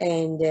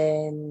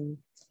and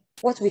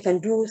what we can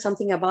do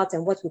something about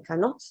and what we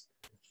cannot.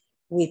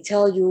 We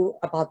tell you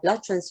about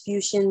blood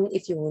transfusion.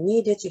 If you will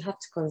need it, you have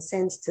to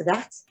consent to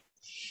that.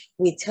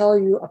 We tell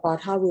you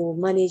about how we will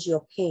manage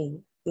your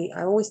pain.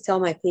 I always tell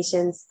my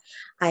patients,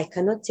 I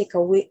cannot take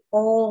away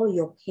all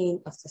your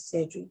pain after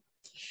surgery.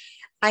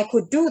 I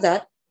could do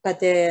that, but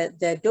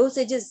the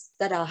dosages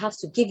that I'll have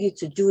to give you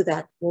to do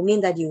that will mean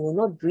that you will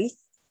not breathe,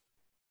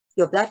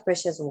 your blood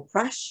pressures will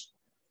crash,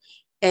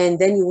 and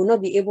then you will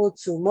not be able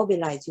to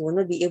mobilize, you will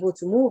not be able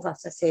to move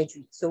after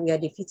surgery. So we are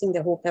defeating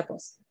the whole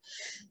purpose.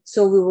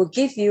 So we will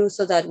give you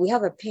so that we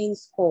have a pain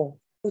score,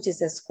 which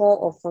is a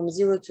score of from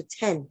 0 to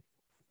 10.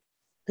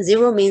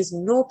 0 means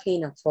no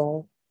pain at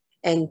all,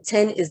 and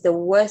 10 is the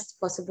worst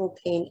possible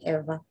pain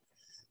ever.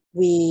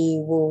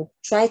 We will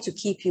try to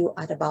keep you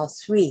at about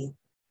 3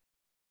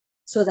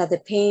 so that the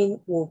pain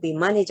will be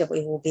manageable.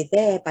 It will be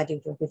there, but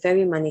it will be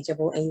very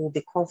manageable and you will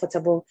be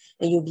comfortable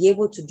and you'll be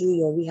able to do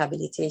your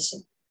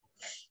rehabilitation.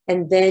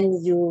 And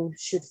then you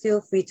should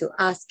feel free to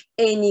ask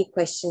any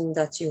question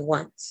that you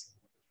want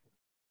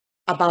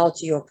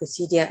about your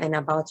procedure and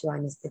about your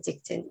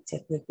anesthetic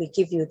technique. We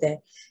give you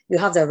you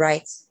have the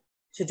right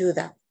to do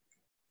that.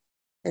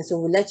 And so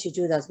we'll let you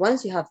do that.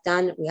 Once we have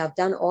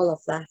done all of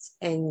that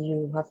and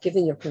you have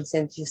given your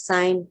consent, you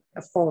sign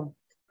a form,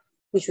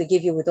 which we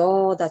give you with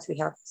all that we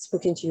have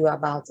spoken to you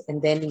about, and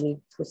then we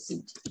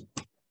proceed.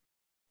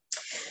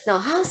 Now,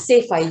 how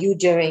safe are you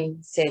during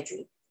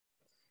surgery?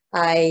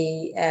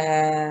 I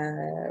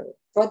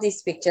brought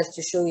these pictures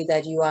to show you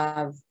that you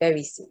are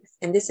very safe.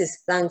 And this is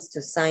thanks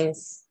to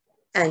science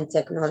and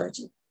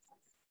technology.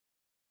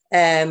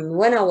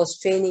 When I was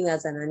training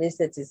as an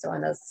anesthetist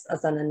or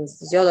as an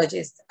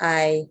anesthesiologist,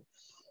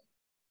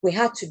 we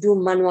had to do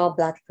manual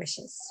blood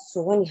pressures.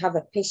 So when you have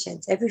a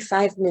patient, every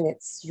 5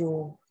 minutes,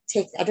 you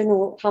take, I don't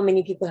know how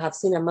many people have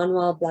seen a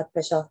manual blood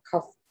pressure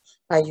cuff,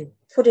 you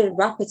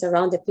wrap it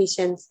around the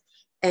patient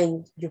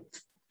and you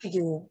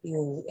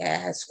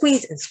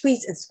squeeze and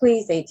squeeze and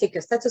squeeze, then you take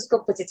your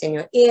stethoscope, put it in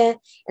your ear,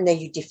 and then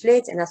you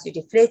deflate, and as you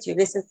deflate, you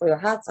listen for your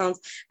heart sounds.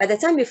 By the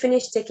time you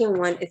finish taking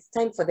one, it's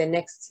time for the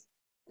next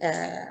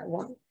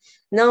one.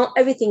 Now,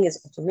 everything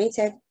is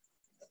automated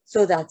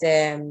so that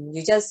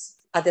you just,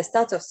 at the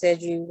start of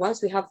surgery,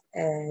 once we have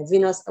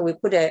venous, we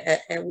put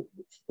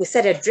we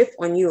set a drip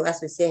on you,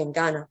 as we say in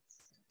Ghana,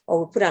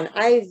 or we put an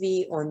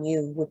IV on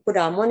you. We put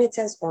our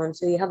monitors on,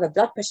 so you have a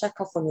blood pressure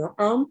cuff on your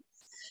arm.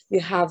 You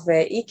have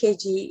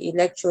EKG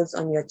electrodes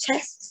on your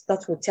chest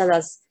that will tell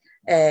us,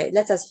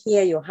 let us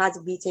hear your heart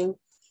beating.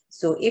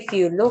 So if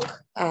you look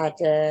at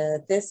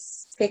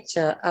this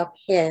picture up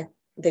here,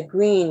 the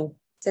green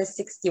says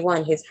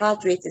 61, his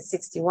heart rate is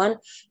 61.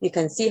 You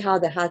can see how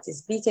the heart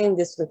is beating.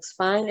 This looks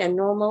fine and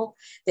normal.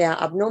 There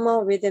are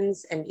abnormal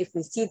rhythms, and if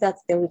we see that,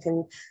 then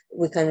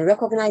we can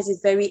recognize it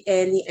very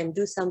early and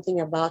do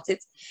something about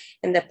it.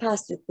 In the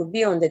past, you could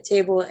be on the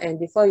table, and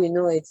before you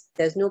know it,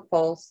 there's no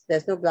pulse,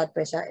 there's no blood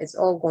pressure, it's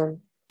all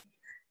gone.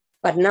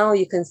 But now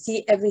you can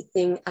see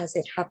everything as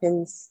it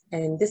happens,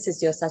 and this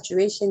is your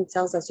saturation. It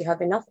tells us you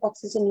have enough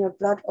oxygen in your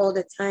blood all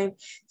the time,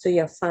 so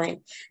you're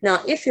fine.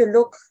 Now, if you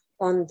look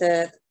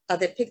at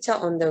the picture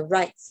on the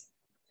right,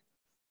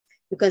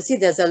 you can see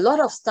there's a lot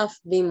of stuff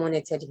being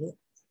monitored here.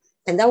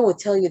 And that will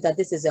tell you that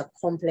this is a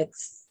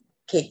complex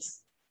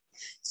case.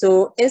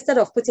 So instead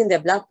of putting the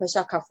blood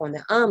pressure cuff on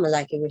the arm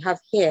like we have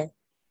here,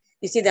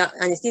 you see the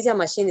anesthesia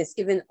machine is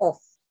even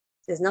off.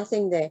 There's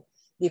nothing there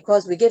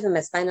because we gave him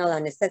a spinal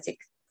anesthetic.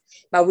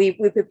 But we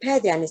prepare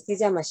the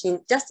anesthesia machine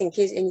just in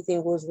case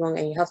anything goes wrong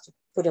and you have to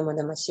put him on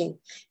the machine.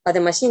 But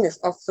the machine is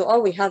off. So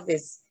all we have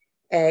is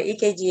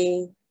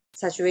EKG,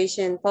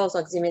 saturation, pulse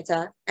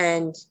oximeter,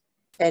 and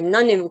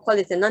we call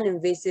it a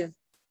non-invasive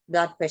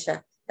blood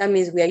pressure. That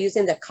means we are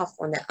using the cuff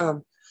on the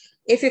arm.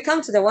 If you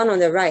come to the one on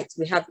the right,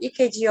 we have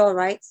EKG all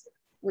right,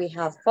 we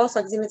have pulse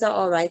oximeter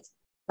all right,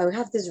 but we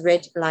have this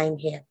red line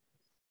here.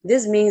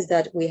 This means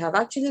that we have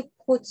actually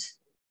put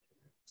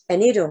a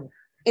needle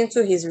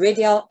into his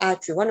radial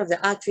artery, one of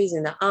the arteries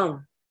in the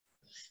arm.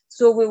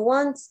 So we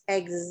want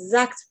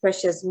exact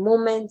pressures,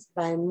 moment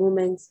by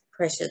moment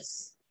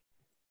pressures.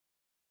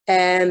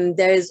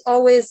 There is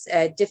always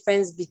a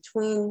difference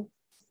between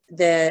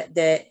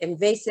the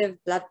invasive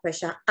blood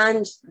pressure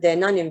and the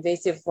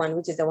non-invasive one,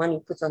 which is the one you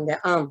put on the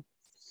arm.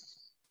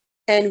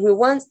 And we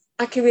want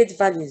accurate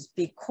values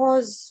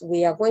because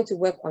we are going to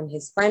work on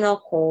his spinal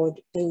cord,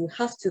 and you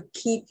have to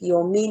keep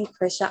your mean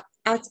pressure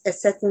at a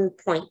certain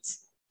point.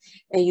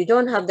 And you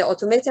don't have the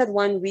automated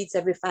one reads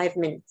every 5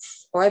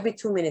 minutes or every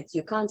 2 minutes.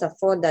 You can't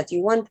afford that.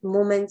 You want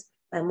moment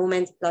by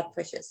moment blood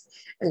pressures.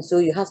 And so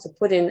you have to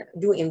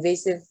do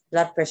invasive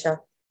blood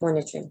pressure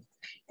monitoring.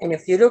 And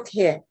if you look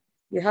here,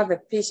 you have a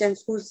patient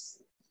whose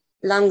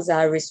lungs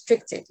are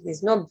restricted.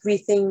 He's not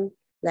breathing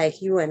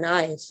like you and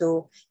I.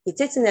 So he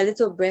takes in a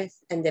little breath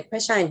and the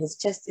pressure in his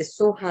chest is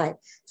so high.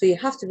 So you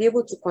have to be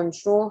able to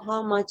control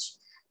how much,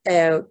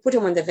 put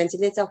him on the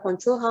ventilator,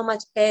 control how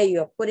much air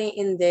you're putting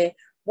in there,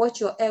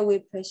 watch your airway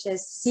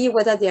pressures, see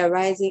whether they are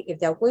rising. If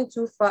they're going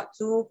too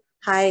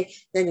high,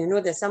 then you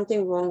know there's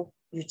something wrong.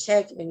 You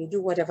check and you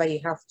do whatever you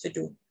have to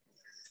do.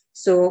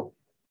 So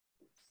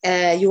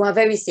you are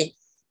very safe.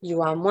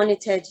 You are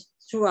monitored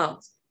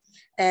throughout.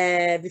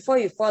 Before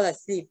you fall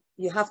asleep,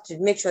 you have to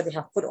make sure they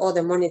have put all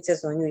the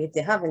monitors on you. If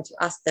they haven't, you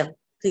ask them,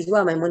 please,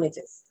 where are my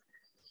monitors?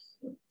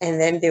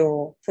 And then they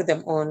will put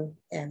them on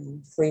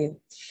for you.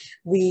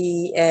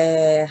 We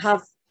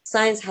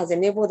science has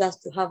enabled us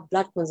to have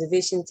blood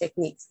conservation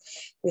techniques.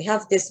 We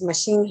have this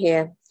machine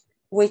here,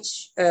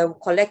 which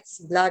collects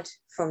blood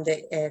from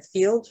the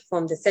field,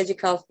 from the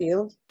surgical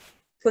field,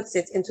 puts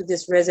it into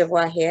this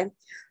reservoir here.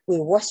 We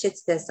wash it.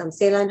 There's some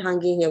saline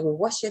hanging here. We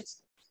wash it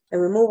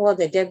and remove all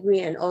the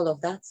debris and all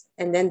of that.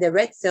 And then the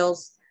red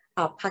cells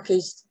are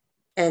packaged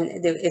and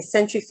it's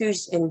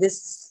centrifuged in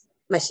this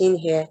machine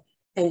here,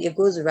 and it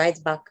goes right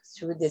back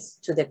through this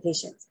to the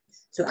patient.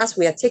 So as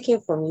we are taking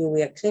from you,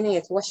 we are cleaning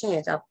it, washing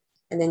it up,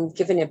 and then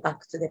giving it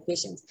back to the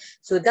patient.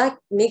 So that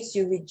makes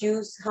you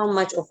reduce how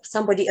much of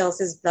somebody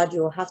else's blood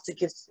you will have to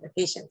give to the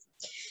patient.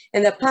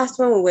 In the past,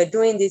 when we were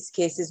doing these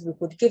cases, we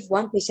could give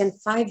one patient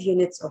 5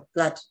 units of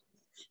blood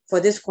for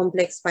this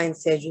complex spine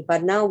surgery,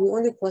 but now we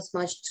only cost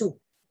much 2.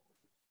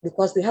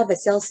 Because we have a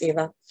cell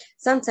saver.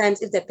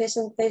 Sometimes if the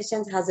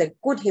patient has a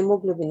good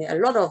hemoglobin, a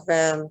lot of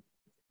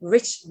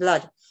rich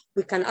blood,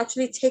 we can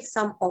actually take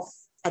some off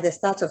at the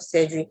start of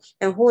surgery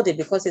and hold it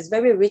because it's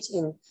very rich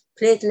in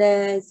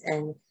platelets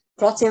and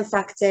clotting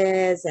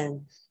factors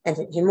and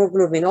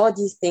hemoglobin. All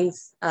these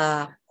things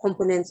are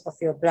components of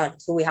your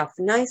blood. So we have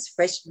nice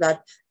fresh blood,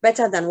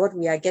 better than what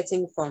we are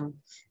getting from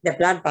the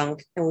blood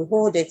bank, and we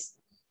hold it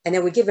and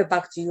then we give it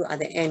back to you at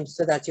the end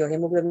so that your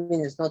hemoglobin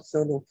is not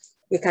so low.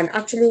 You can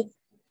actually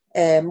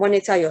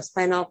monitor your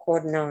spinal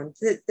cord now.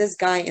 This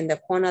guy in the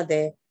corner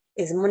there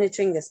is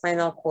monitoring the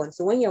spinal cord.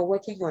 So when you're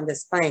working on the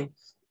spine,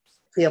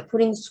 you're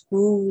putting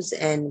screws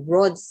and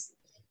rods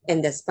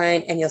in the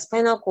spine, and your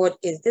spinal cord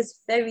is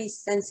this very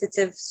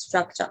sensitive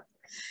structure.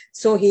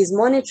 So he's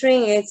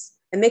monitoring it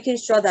and making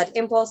sure that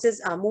impulses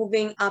are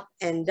moving up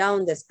and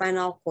down the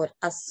spinal cord.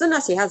 As soon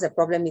as he has a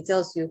problem, he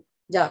tells you,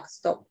 Jack,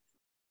 stop.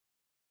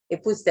 He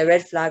puts the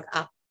red flag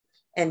up,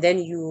 and then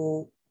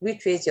you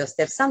retrace your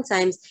steps.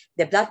 Sometimes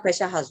the blood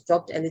pressure has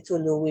dropped a little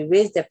low. We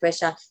raise the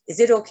pressure. Is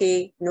it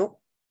okay? No.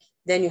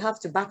 Then you have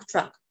to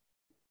backtrack.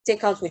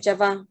 Take out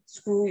whichever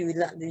screw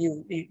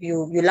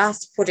you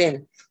last put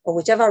in, or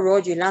whichever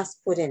rod you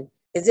last put in.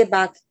 Is it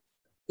back?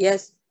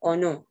 Yes or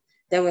no?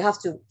 Then we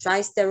have to try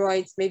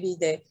steroids. Maybe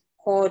the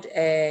cord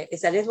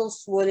is a little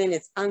swollen,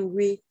 it's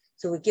angry.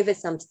 So we give it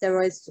some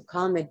steroids to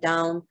calm it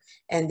down.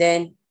 And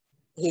then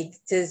he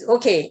says,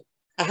 okay,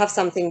 I have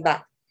something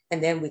back.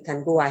 And then we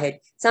can go ahead.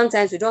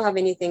 Sometimes we don't have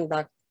anything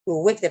back.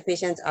 We'll wake the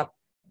patient up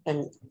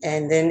and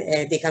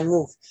then they can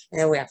move, and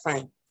then we are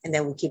fine. And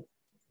then we keep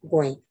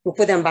going. We'll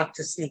put them back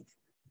to sleep.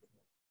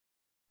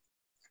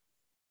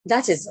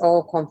 That is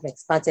all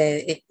complex, but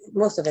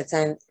most of the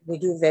time we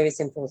do very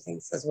simple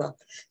things as well.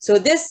 So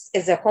this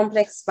is a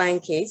complex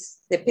spine case.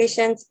 The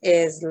patient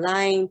is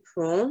lying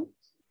prone.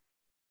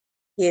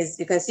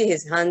 You can see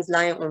his hands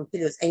lying on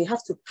pillows, and you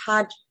have to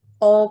pad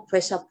all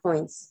pressure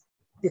points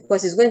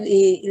because he's going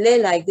to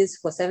lay like this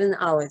for 7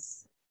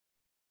 hours.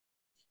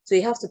 So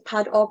you have to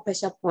pad all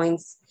pressure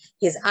points.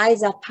 His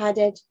eyes are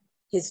padded.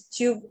 His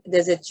tube,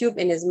 there's a tube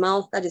in his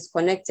mouth that is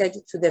connected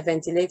to the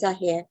ventilator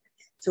here.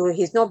 So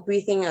he's not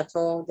breathing at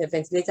all. The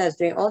ventilator is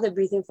doing all the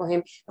breathing for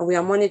him, and we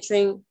are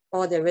monitoring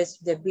all the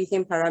rest of the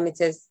breathing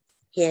parameters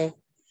here.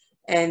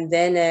 And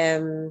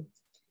then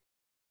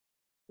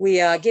we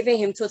are giving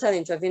him total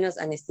intravenous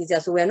anesthesia.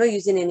 So we are not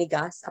using any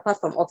gas apart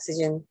from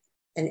oxygen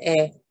and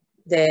air.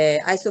 The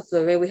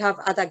isoflurane, we have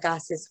other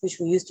gases which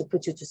we use to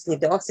put you to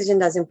sleep. The oxygen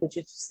doesn't put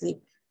you to sleep.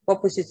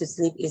 What puts you to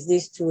sleep is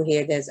these two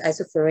here. There's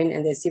isoflurane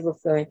and there's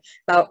sevoflurane.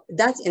 But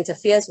that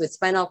interferes with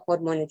spinal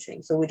cord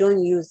monitoring. So we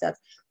don't use that.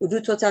 We do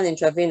total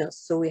intravenous.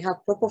 So we have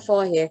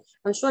propofol here.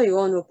 I'm sure you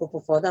all know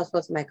propofol. That's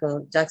what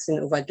Michael Jackson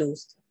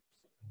overdosed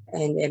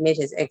and made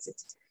his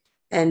exit.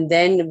 And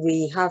then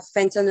we have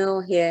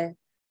fentanyl here.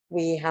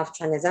 We have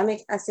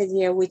tranexamic acid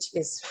here, which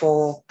is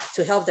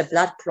to help the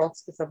blood clot.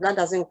 If the blood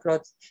doesn't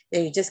clot,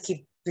 then you just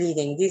keep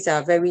bleeding. These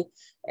are very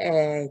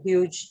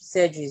huge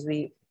surgeries.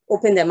 We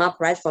open them up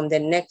right from the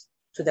neck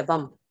to the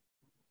bum.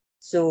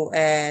 So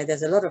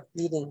there's a lot of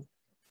bleeding.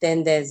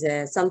 Then there's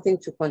something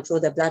to control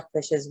the blood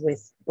pressures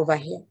with over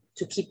here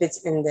to keep it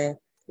in the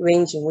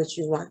range in which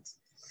you want.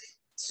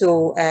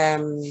 So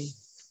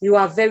you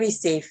are very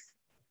safe.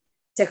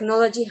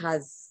 Technology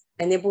has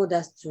enabled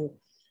us to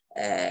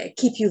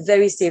keep you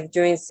very safe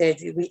during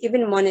surgery. We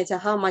even monitor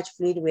how much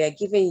fluid we are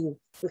giving you.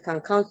 We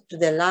can count to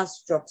the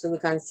last drop. So we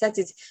can set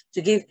it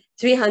to give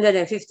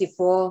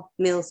 354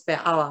 mils per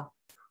hour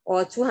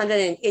or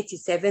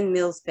 287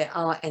 mils per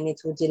hour, and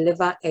it will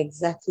deliver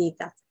exactly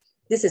that.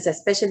 This is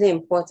especially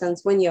important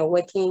when you're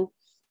working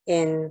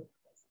in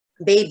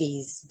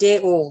babies,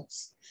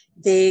 day-olds.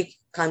 They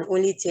can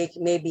only take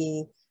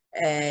maybe,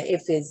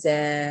 if it's,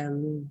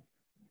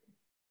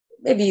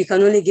 maybe you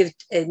can only give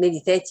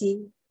maybe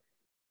 30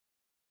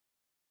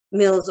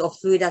 mils of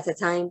fluid at a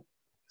time.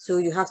 So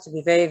you have to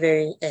be very,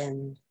 very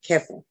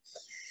careful.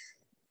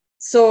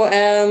 So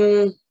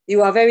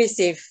you are very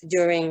safe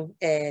during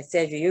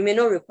surgery. You may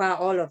not require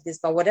all of this,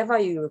 but whatever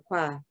you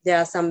require, there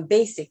are some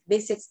basic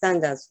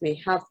standards.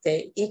 We have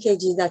the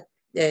EKG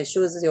that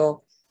shows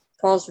your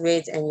pulse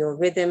rate and your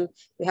rhythm.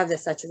 We have the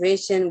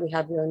saturation. We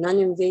have your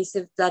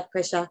non-invasive blood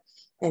pressure.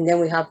 And then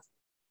we have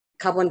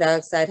carbon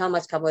dioxide, how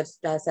much carbon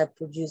dioxide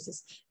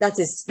produces. That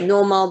is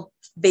normal,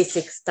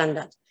 basic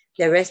standard.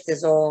 The rest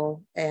is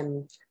all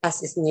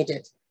as is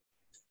needed.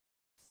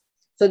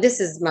 So this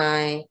is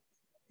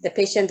the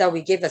patient that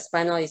we gave a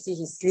spinal. You see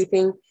he's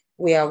sleeping.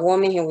 We are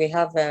warming him. We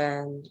have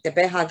the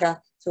bear hugger.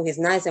 So he's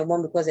nice and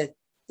warm because the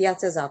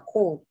theaters are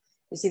cold.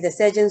 You see the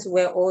surgeons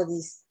wear all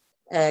these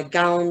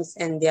gowns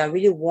and they are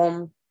really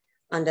warm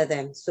under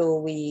them.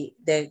 So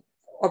the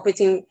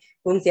operating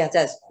room theater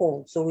is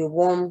cold. So we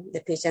warm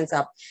the patients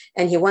up.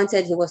 And he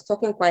was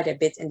talking quite a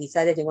bit and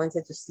decided he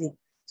wanted to sleep.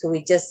 So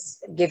we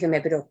just gave him a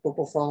bit of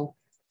propofol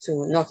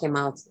to knock him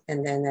out.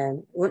 And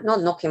then,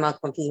 not knock him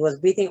out completely, he was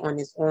breathing on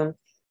his own,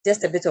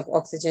 just a bit of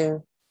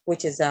oxygen,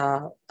 which is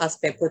as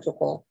per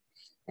protocol.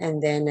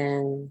 And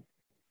then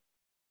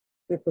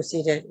we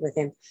proceeded with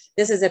him.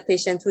 This is a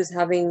patient who's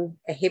having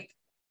a hip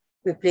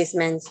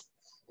replacement,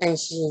 and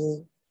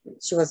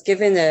she was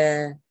given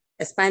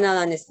a spinal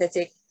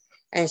anesthetic,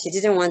 and she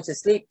didn't want to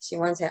sleep. She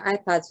wants her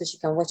iPad so she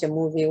can watch a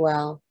movie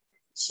while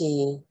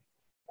she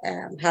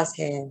has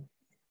her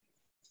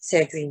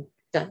surgery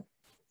done.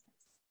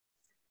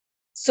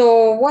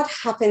 So what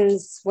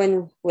happens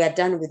when we are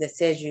done with the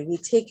surgery? We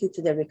take you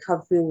to the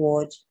recovery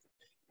ward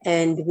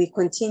and we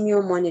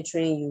continue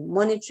monitoring you.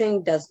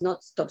 Monitoring does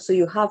not stop. So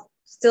you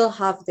still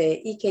have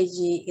the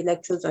EKG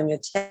electrodes on your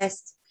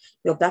chest,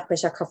 your blood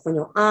pressure cuff on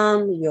your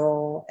arm,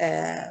 your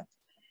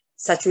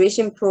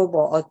saturation probe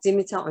or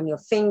oximeter on your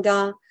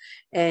finger.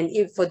 And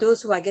for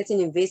those who are getting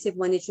invasive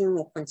monitoring,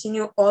 we'll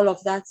continue all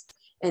of that.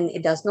 And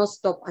it does not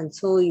stop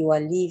until you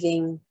are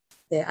leaving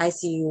the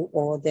ICU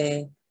or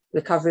the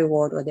recovery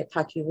ward or the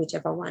PACU,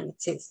 whichever one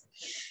it is.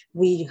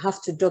 We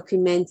have to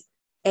document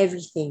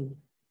everything.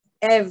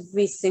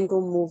 Every single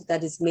move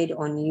that is made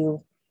on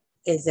you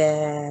is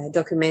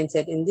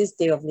documented. In this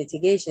day of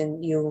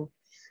litigation, you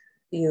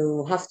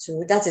have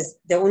to, that is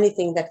the only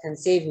thing that can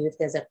save you if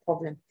there's a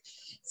problem.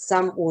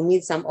 Some will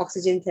need some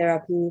oxygen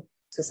therapy.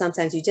 So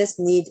sometimes you just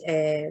need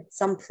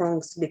some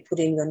prongs to be put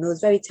in your nose,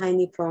 very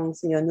tiny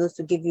prongs in your nose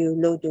to give you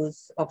low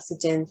dose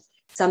oxygen.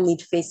 Some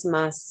need face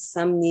masks,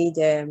 some need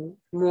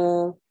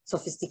more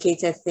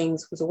sophisticated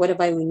things. So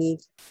whatever we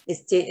need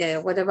is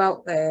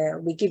whatever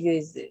we give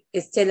you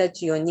is tailored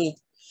to your need.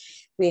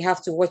 We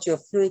have to watch your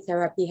fluid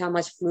therapy, how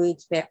much fluid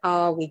per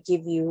hour we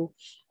give you,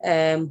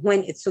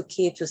 when it's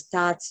okay to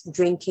start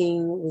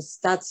drinking. We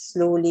start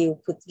slowly.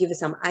 We give you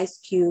some ice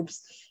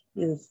cubes,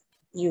 or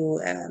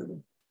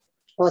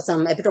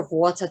a bit of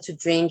water to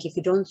drink. If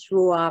you don't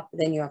throw up,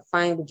 then you are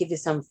fine. We give you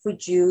some fruit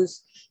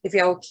juice. If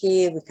you're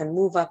okay, we can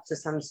move up to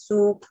some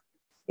soup.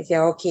 If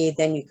you're okay,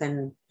 then you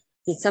can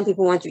eat. Some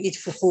people want to eat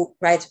fufu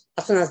right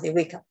as soon as they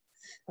wake up.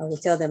 We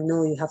tell them,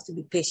 no, you have to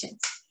be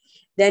patient.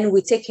 Then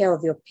we take care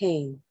of your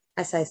pain.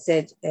 As I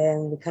said,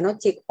 we cannot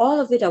take all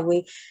of it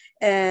away.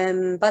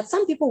 But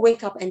some people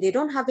wake up and they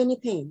don't have any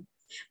pain.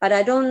 But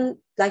I don't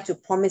like to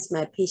promise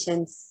my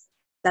patients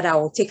that I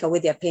will take away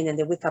their pain and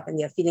they wake up and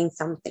they're feeling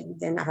something.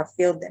 Then I have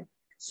failed them.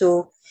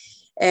 So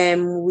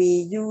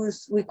we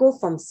go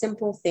from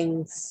simple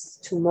things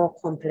to more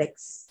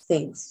complex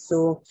things.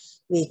 So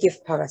we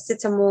give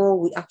paracetamol.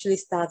 We actually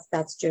start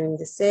that during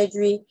the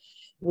surgery.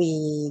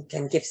 We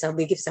give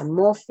some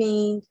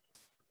morphine,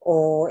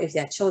 or if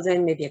they are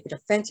children, maybe a bit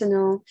of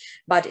fentanyl.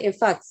 But in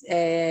fact,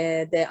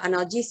 the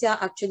analgesia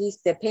actually,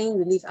 the pain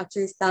relief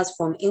actually starts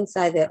from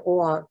inside the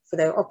OR for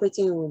the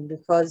operating room,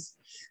 because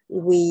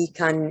we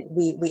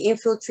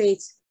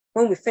infiltrate.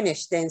 When we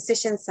finish the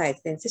incision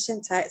site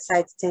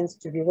tends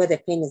to be where the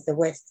pain is the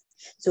worst.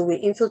 So we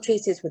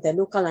infiltrate it with a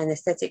local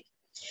anesthetic.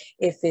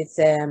 If it's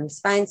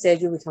spine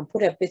surgery, we can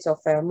put a bit of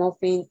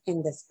morphine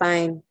in the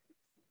spine,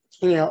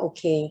 and you're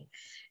okay.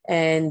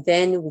 And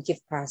then we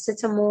give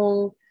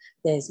paracetamol.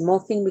 There's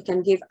morphine we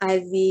can give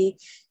IV.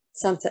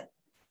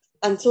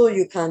 until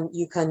you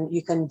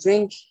can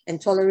drink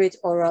and tolerate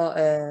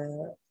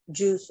oral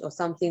juice or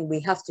something,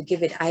 we have to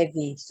give it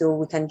IV. So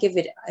we can give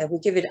it, we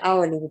give it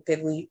hourly.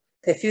 We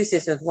perfuse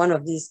it with one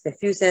of these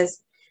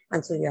perfusers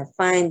until you are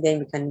fine. Then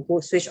we can go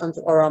switch onto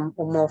oral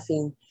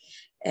morphine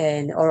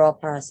and oral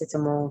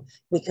paracetamol.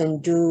 We can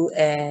do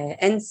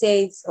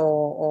NSAIDs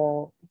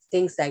or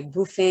things like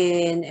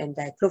brufen and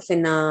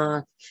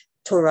diclofenac,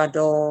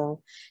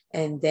 toradol,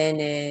 and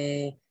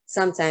then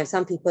sometimes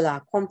some people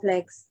are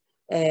complex.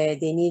 They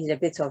need a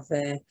bit of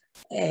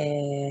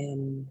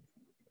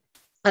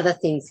other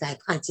things like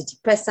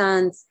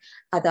antidepressants,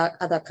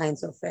 other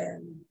kinds of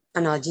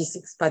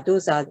analgesics, but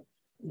those are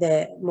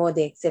more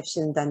the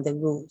exception than the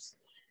rules,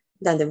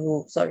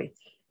 sorry.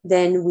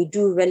 Then we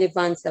do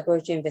relevant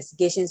laboratory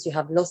investigations. You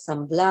have lost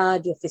some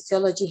blood, your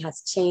physiology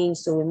has changed,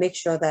 so we make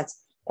sure that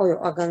all your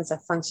organs are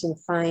functioning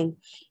fine.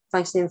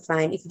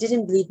 If you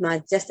didn't bleed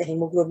much, just the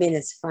hemoglobin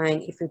is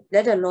fine. If you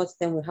bled a lot,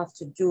 then we have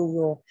to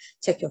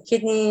check your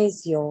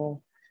kidneys,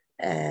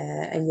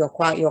 and your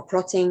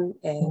clotting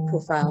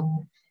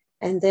profile.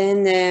 And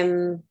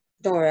then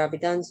don't worry, I'll be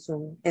done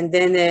soon. And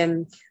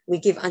then we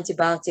give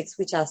antibiotics,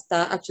 which are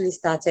actually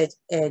started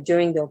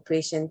during the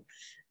operation.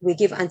 We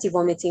give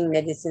anti-vomiting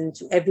medicine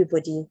to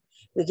everybody.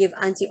 We give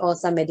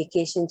anti-ulcer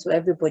medication to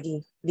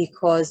everybody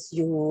because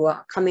you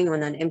are coming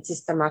on an empty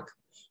stomach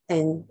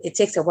and it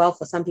takes a while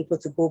for some people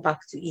to go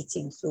back to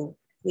eating. So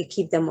we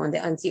keep them on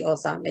the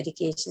anti-ulcer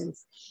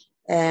medications.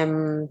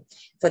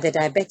 For the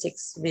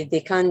diabetics, we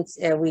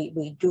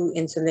do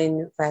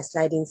insulin via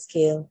sliding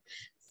scale.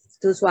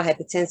 Those who are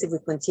hypertensive, we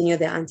continue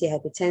the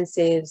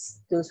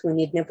antihypertensives. Those who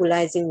need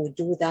nebulizing, we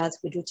do that.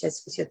 We do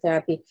chest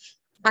physiotherapy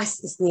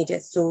as is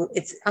needed. So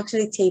it's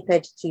actually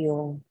tapered to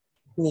your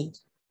need.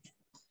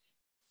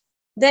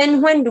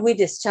 Then when do we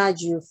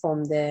discharge you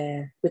from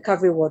the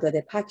recovery ward or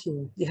the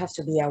PACU? You have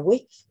to be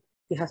awake.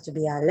 You have to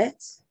be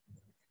alert.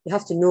 You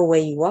have to know where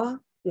you are.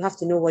 You have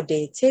to know what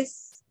day it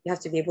is. You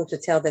have to be able to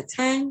tell the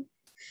time.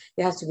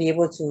 You have to be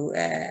able to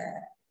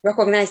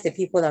recognize the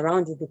people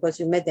around you because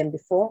you met them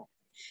before.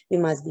 You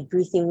must be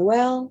breathing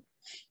well.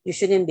 You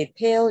shouldn't be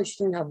pale. You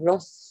shouldn't have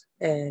lost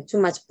too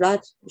much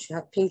blood. You should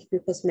have pink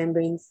mucous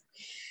membranes.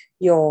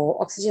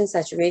 Your oxygen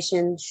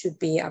saturation should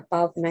be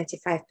above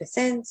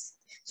 95%.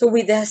 So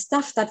with the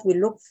stuff that we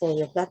look for,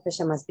 your blood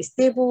pressure must be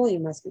stable. You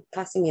must be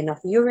passing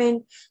enough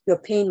urine. Your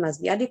pain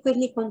must be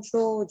adequately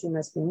controlled. You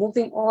must be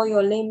moving all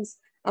your limbs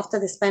after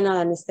the spinal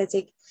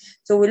anesthetic.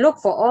 So we look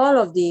for all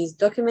of these,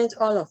 document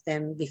all of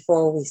them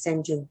before we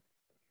send you,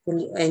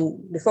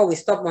 and before we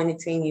stop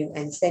monitoring you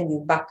and send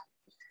you back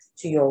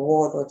to your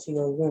ward or to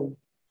your room.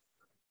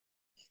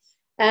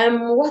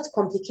 What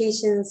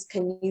complications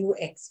can you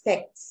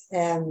expect?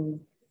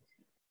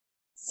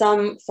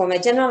 Some from a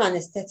general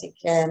anesthetic,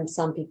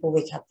 some people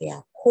wake up, they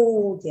are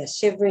cold, they are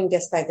shivering,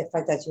 despite the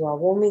fact that you are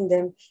warming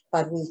them,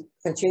 but we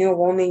continue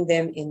warming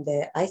them in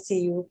the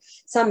ICU.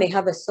 Some may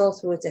have a sore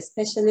throat,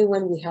 especially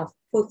when we have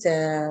put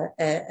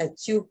a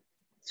tube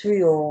through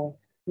your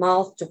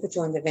mouth to put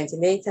you on the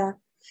ventilator.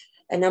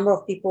 A number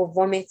of people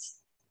vomit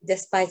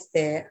despite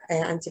the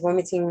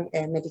anti-vomiting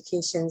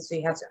medications, so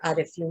you have to add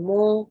a few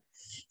more.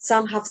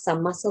 Some have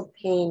some muscle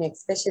pain,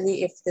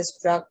 especially if this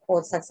drug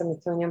called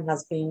saxamethonium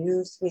has been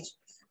used, which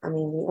I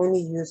mean, we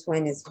only use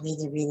when it's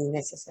really, really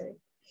necessary.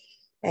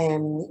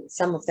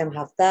 Some of them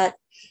have that.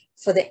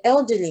 For the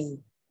elderly,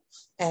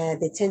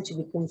 they tend to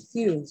be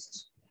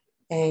confused,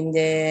 and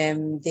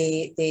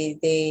it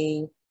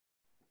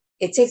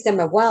takes them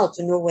a while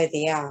to know where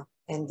they are,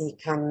 and they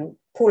can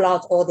pull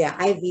out all their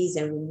IVs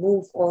and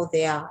remove all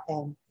their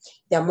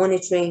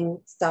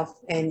monitoring stuff,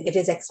 and it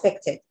is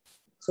expected.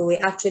 So we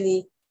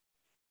actually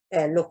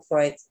look for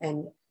it,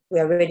 and we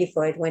are ready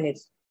for it when it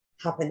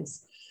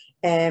happens.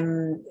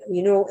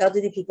 You know,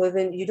 elderly people,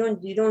 even you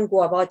don't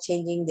go about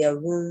changing their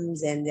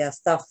rooms and their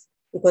stuff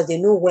because they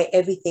know where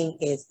everything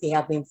is. They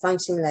have been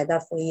functioning like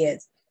that for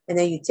years. And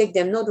then you take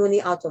them not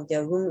only out of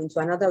their room into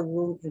another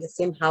room in the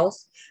same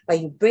house,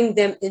 but you bring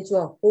them into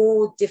a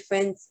whole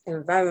different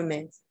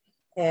environment.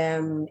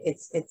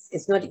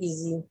 It's not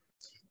easy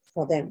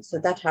for them. So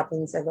that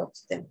happens a lot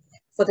to them.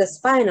 For the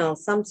spinal,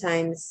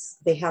 sometimes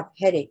they have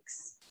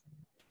headaches.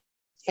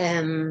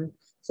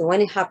 So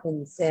when it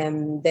happens,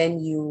 then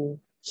you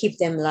keep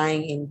them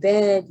lying in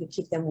bed, you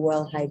keep them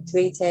well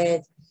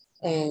hydrated,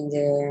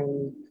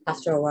 and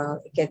after a while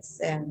it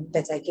gets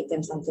better. Give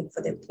them something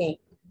for the pain.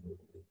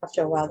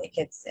 After a while it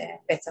gets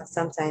better.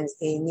 Sometimes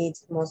they need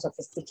more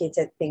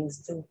sophisticated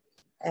things to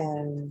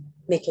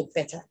make it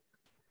better.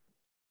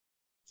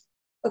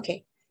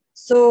 Okay,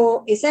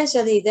 so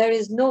essentially there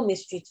is no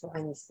mystery to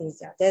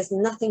anesthesia. There's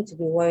nothing to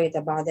be worried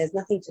about. There's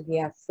nothing to be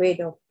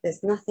afraid of.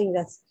 There's nothing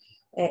that's,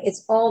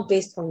 it's all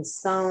based on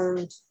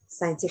sound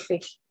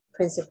scientific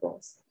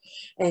principles.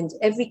 And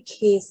every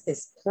case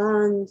is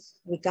planned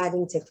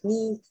regarding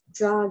technique,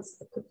 drugs,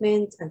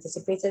 equipment,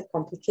 anticipated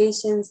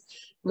complications,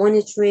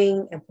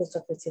 monitoring, and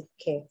postoperative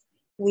care.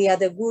 We are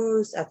the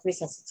gurus at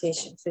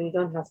resuscitation, so you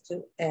don't have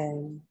to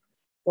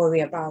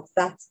worry about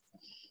that.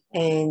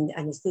 And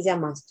anesthesia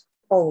must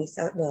always,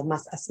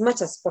 must as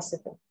much as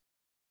possible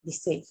be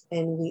safe,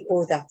 and we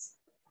owe that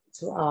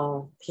to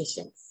our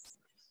patients.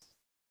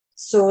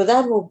 So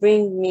that will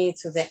bring me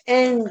to the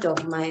end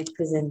of my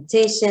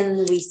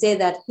presentation. We say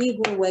that he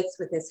who works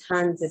with his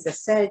hands is a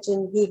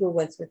surgeon, he who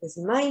works with his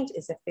mind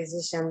is a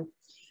physician,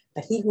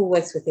 but he who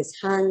works with his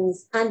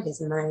hands and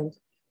his mind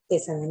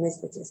is an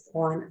anesthetist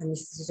or an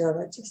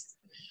anesthesiologist.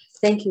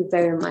 Thank you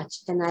very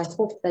much. And I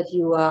hope that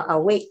you are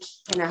awake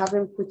and I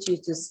haven't put you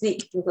to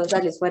sleep, because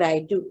that is what I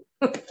do.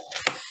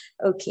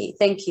 Okay,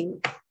 thank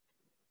you.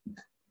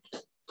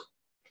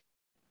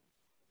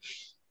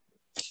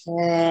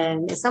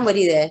 Is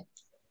somebody there?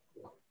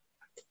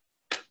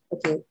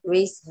 Okay,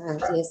 raise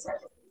hand, yes.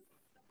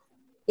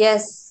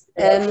 Yes,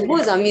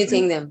 who's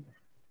unmuting them?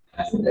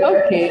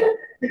 Okay.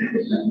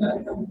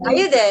 Are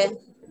you there?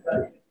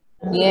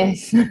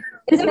 Yes.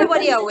 Is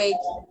everybody awake?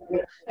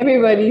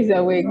 Everybody's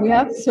awake. We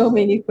have so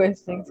many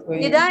questions for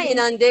you. Did I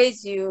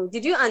inundate you?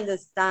 Did you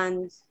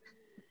understand?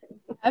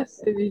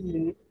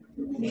 Absolutely.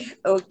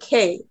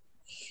 Okay.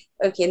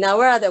 Okay, now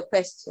where are the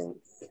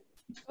questions?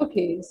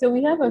 Okay, so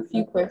we have a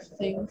few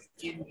questions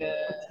in the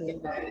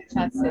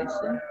chat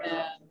session.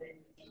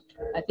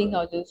 I think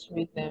I'll just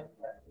read them.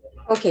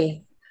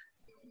 Okay.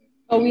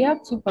 Oh, we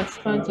have two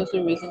participants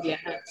also raising their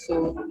hands,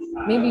 so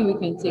maybe we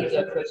can take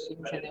their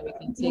questions and then we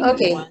can take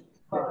Okay. one.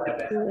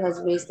 Who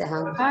has raised the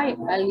hand? Hi,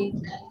 Ali.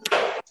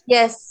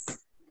 Yes.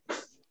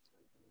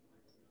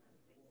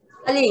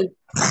 Ali.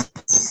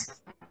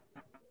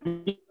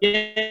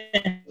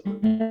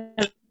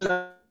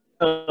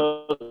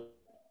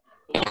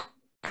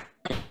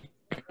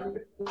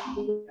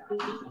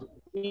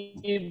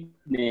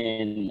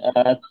 Evening.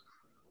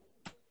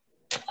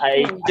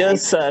 I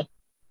just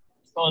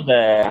saw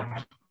the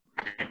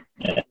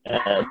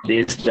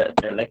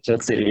lecture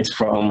series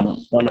from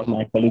one of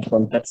my colleagues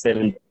from Cat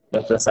 7,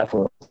 Dr.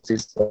 Safo.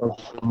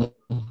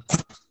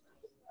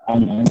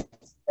 I'm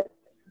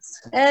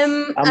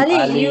Ali,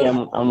 Ali.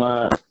 I'm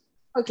a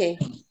okay.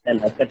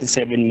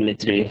 37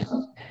 military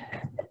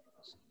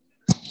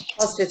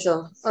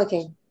Hospital.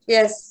 Okay.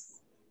 Yes.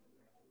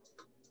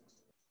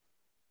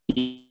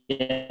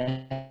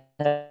 Yeah.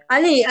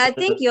 Ali, I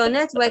think your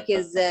network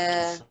is.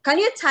 Can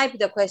you type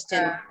the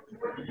question?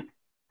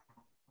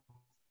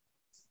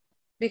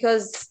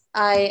 Because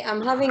I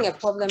am having a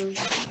problem.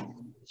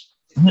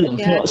 Hello.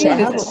 Yeah, So I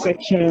have a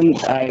question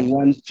I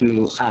want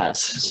to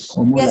ask,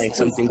 or more Yes, like please,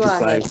 something go to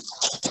ahead.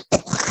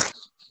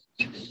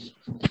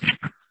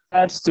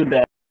 As to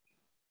that.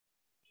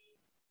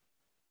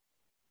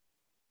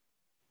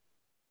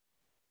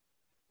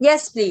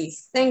 Yes,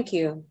 please. Thank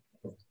you.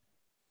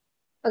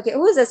 Okay,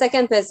 who's the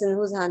second person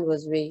whose hand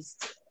was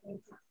raised?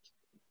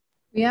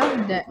 we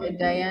have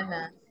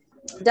Diana.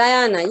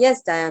 Diana.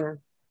 Yes, Diana.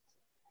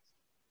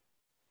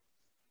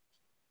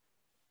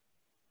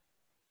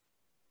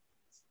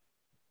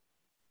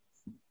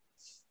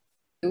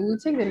 We'll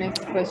take the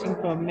next question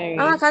from Mary.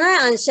 Can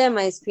I unshare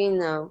my screen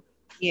now?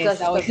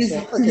 Yes, I was just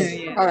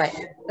okay. yeah. All right.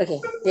 Okay.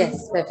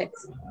 Yes, perfect.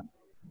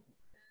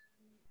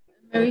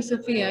 Mary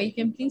Sophia, you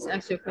can please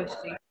ask your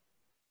question.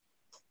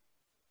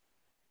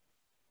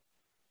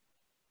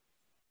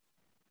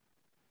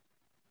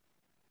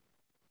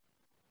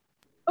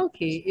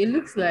 Okay, it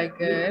looks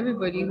like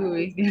everybody who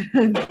raised their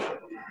hand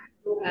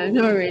are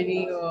not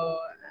ready or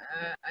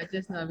are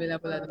just not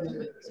available at the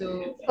moment.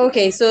 So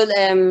okay, so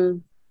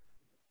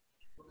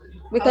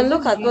we can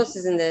look at read, what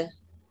is in there.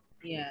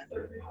 Yeah.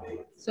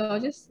 So I'll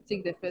just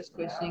take the first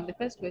question. The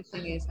first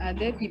question is: are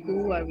there people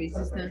who are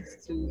resistant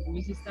to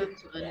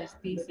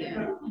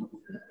anesthesia?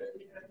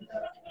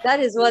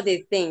 That is what they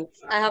think.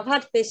 I have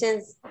had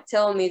patients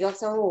tell me,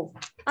 Dr. Wulff,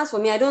 as for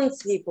me, I don't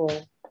sleep.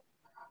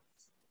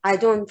 I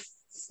don't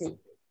sleep.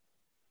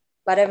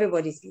 But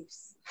everybody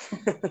sleeps.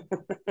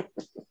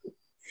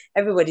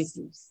 Everybody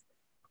sleeps.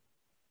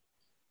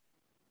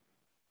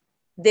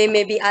 They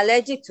may be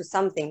allergic to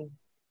something,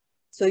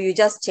 so you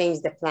just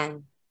change the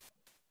plan.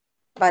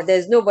 But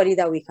there's nobody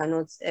that we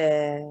cannot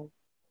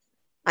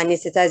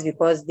anesthetize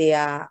because they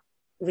are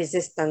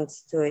resistant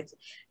to it.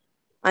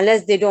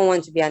 Unless they don't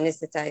want to be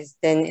anesthetized,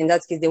 then in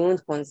that case, they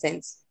won't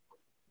consent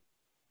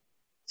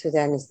to the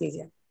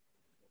anesthesia.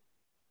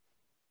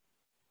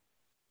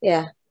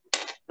 Yeah.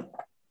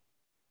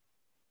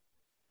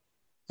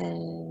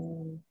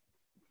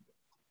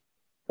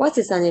 What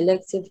is an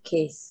elective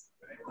case?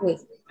 Wait,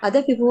 are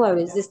there people who are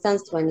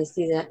resistant to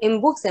anesthesia?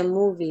 In books and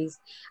movies,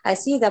 I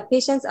see that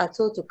patients are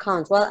told to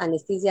count while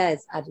anesthesia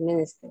is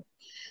administered.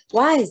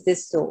 Why is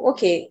this so?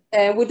 Okay,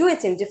 we do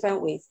it in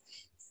different ways.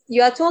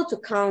 You are told to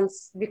count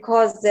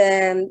because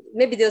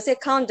maybe they'll say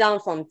count down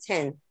from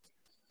 10.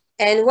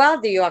 And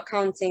while you are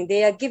counting,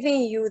 they are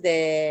giving you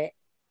the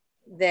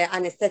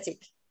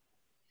anesthetic.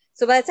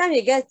 So by the time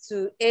you get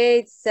to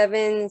 8,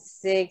 7,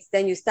 6,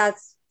 then you start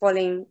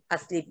falling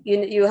asleep.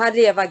 You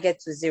hardly ever get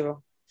to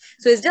 0.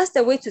 So it's just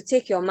a way to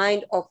take your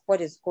mind off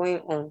what is going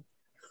on.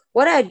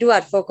 What I do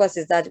at Focus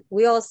is that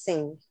we all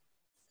sing.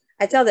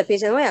 I tell the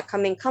patient, when you're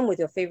coming, come with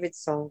your favorite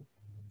song.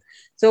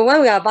 So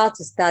when we're about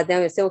to start,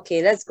 then we say,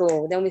 okay, let's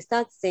go. Then we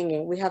start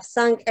singing. We have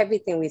sung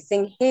everything. We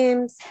sing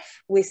hymns,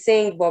 we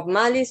sing Bob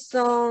Marley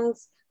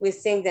songs, we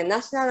sing the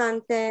national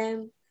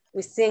anthem,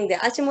 we sing the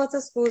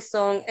Achimota school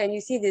song, and you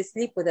see they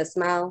sleep with a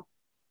smile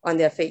on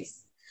their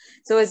face.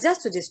 So it's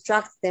just to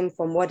distract them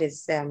from what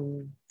is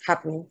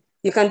happening.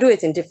 You can do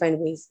it in different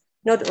ways,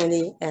 not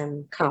only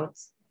count.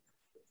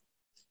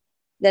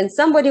 Then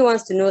somebody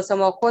wants to know,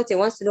 someone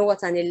wants to know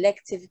what an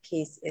elective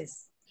case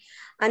is.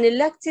 An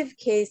elective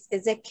case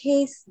is a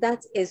case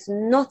that is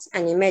not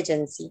an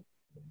emergency.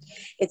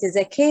 It is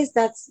a case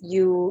that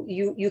you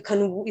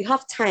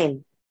have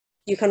time.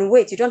 You can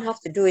wait. You don't have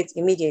to do it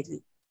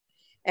immediately.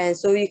 And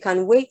so you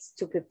can wait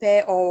to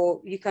prepare,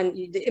 or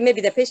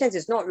maybe the patient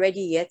is not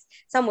ready yet.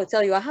 Some will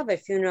tell you, I have a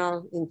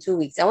funeral in 2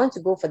 weeks. I want to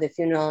go for the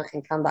funeral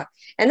and come back.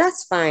 And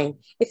that's fine.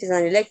 If it's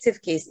an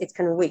elective case, it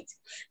can wait.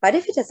 But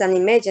if it is an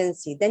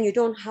emergency, then you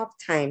don't have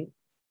time.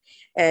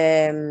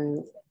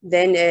 Then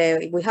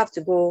we have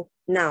to go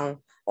now,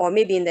 or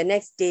maybe in the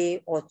next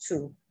day or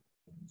two.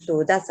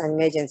 So that's an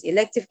emergency.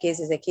 Elective case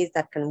is a case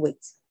that can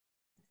wait.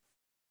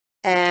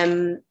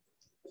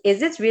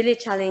 Is it really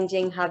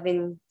challenging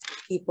having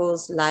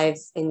people's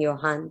lives in your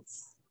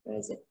hands? Where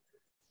is it?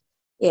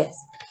 Yes,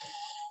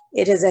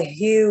 it is a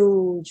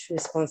huge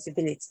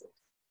responsibility.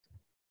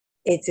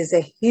 It is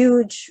a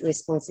huge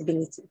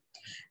responsibility,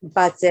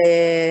 but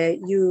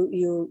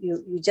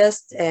you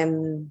just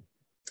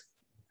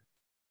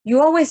you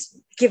always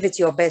give it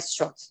your best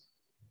shot,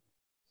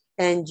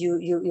 and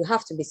you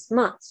have to be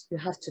smart. You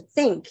have to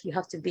think. You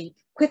have to be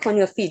quick on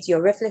your feet.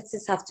 Your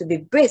reflexes have to be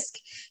brisk.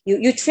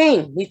 You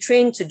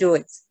train to do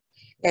it,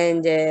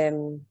 and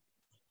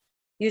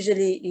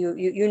usually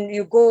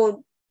you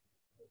go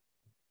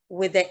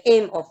with the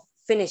aim of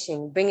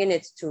finishing, bringing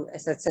it to a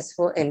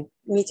successful and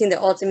meeting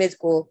the ultimate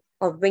goal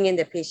of bringing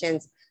the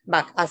patient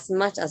back, as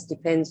much as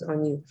depends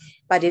on you.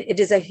 But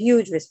it is a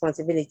huge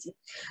responsibility.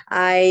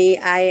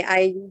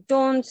 I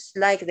don't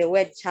like the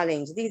word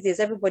challenge. These days,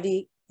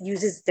 everybody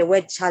uses the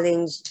word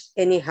challenge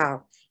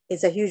anyhow.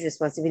 It's a huge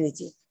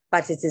responsibility,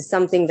 but it is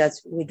something that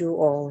we do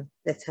all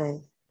the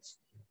time.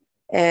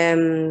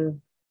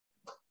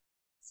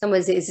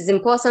 Someone says it is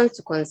important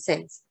to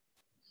consent.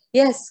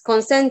 Yes,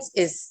 consent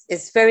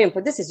is very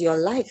important. This is your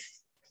life.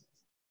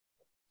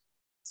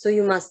 So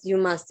you must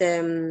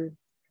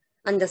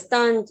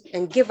understand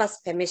and give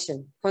us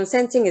permission.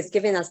 Consenting is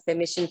giving us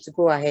permission to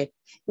go ahead.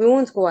 We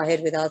won't go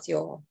ahead without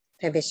your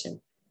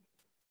permission.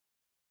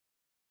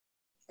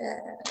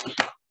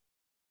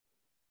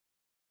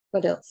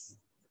 What else?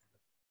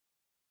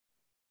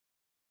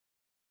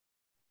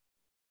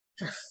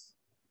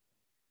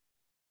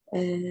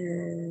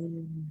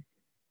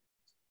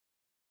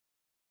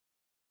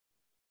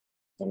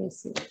 Let me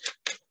see.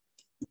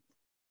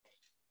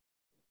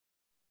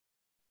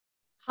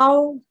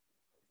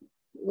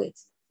 Wait.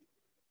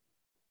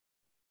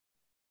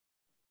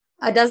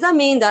 Does that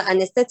mean that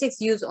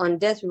anesthetics used on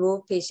death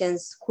row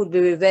patients could be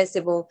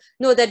reversible?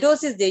 No, the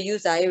doses they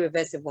use are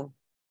irreversible.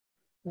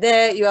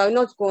 There, you are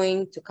not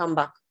going to come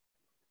back.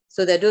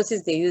 So the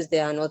doses they use,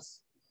 they are not.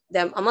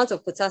 The amount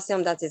of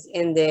potassium that is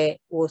in there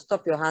will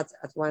stop your heart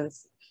at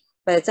once.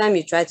 By the time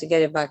you try to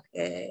get it back,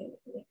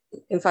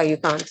 in fact, you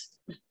can't.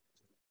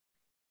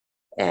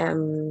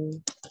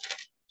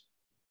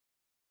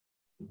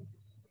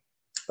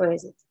 Where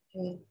is it?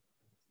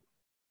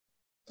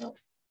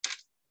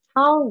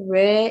 How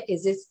rare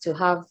is it to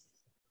have,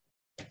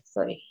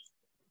 sorry.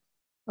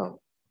 Oh,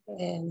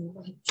 I'm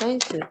trying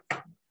to,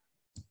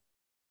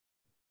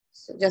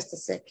 so just a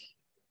sec.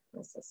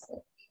 Just a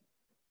sec.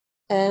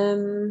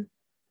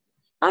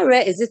 How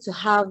rare is it to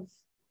have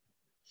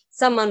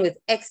someone with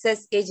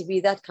excess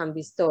HB that can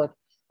be stored?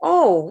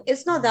 Oh,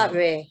 it's not that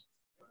rare.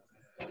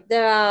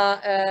 There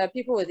are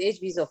people with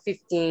HBs of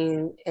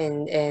 15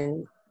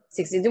 and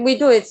 16. We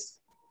do it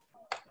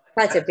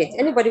quite a bit.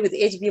 Anybody with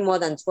HB more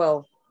than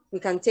 12, we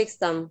can take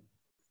some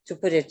to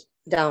put it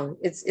down.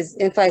 It's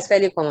in fact, it's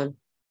fairly common.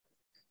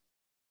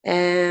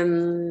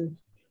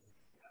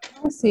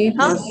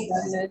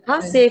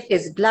 How safe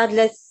is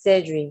bloodless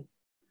surgery?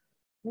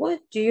 What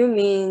do you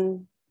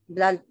mean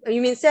blood?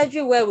 You mean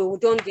surgery where we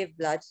don't give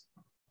blood?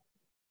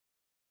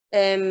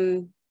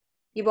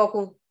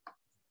 Iboku.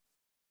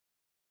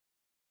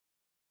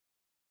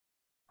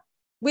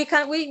 We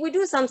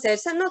do some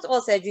surgeries. Not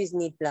all surgeries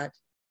need blood,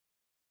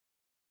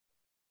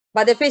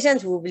 but the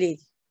patient will bleed.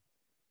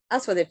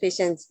 As for the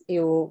patient,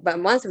 but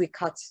once we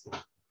cut,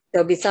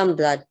 there'll be some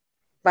blood,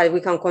 but we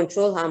can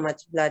control how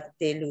much blood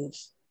they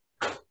lose.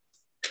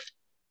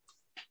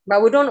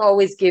 But we don't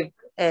always give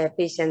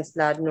patients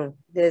blood. No,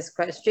 there's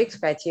quite strict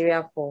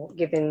criteria for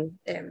giving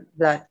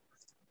blood.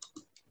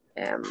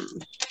 The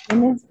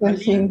next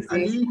question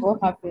says, what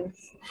happens?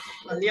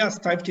 Ali has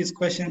typed his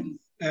question.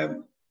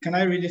 Can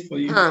I read it for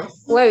you?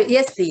 Well,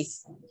 yes,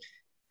 please.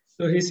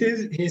 So he's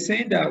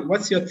saying that,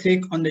 what's your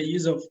take on the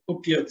use of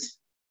opioids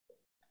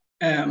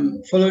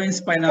following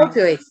spinal?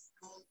 Opioids.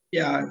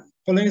 Yeah,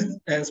 following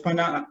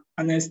spinal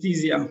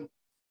anesthesia.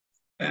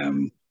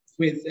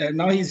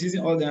 Now he's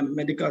using all the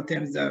medical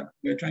terms that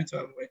we're trying to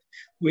avoid.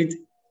 With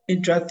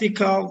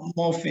intrathecal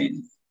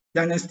morphine,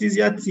 the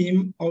anesthesia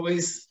team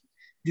always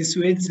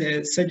dissuades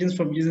surgeons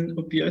from using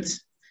opioids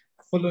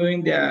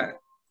following their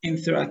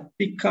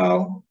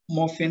intrathecal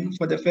morphine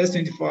for the first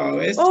 24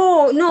 hours?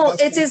 Oh, no,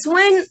 it is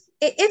when,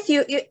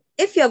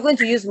 if you are going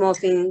to use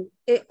morphine,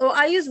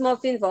 I use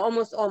morphine for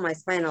almost all my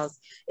spinals.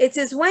 It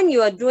is when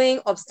you are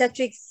doing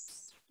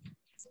obstetrics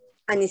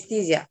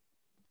anesthesia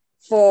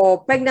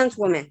for pregnant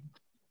women.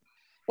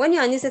 When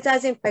you're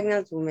anesthetizing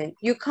pregnant women,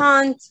 you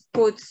can't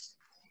put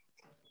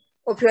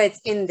opioids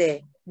in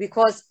there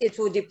because it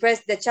will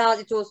depress the child,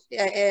 it will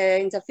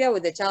interfere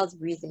with the child's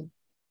breathing.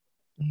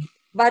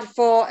 But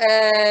for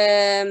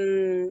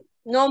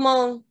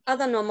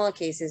other normal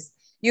cases,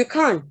 you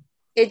can.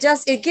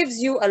 It gives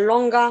you a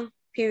longer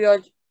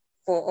period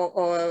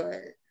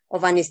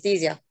of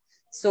anesthesia.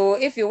 So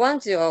if you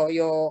want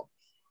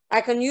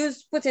I can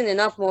put in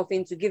enough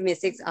morphine to give me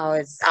 6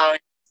 hours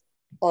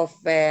of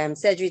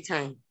surgery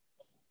time.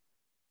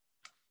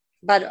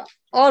 But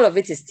all of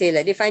it is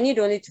tailored. If I need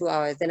only 2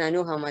 hours, then I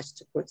know how much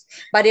to put.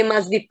 But it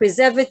must be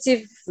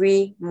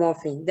preservative-free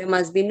morphine. There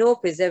must be no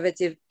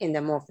preservative in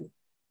the morphine.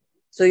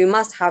 So you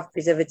must have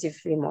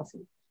preservative-free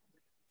morphine,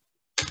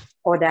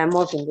 or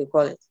diamorphine, they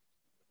call it.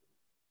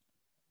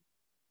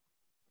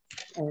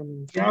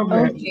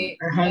 Okay.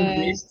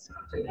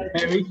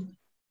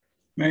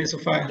 Mary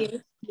Sophia.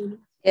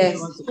 Yes.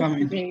 Thank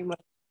you very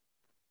much.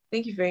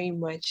 Thank you very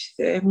much.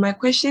 My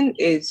question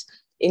is,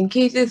 in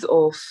cases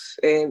of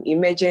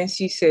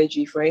emergency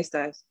surgery, for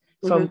instance,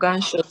 from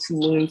gunshot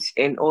wounds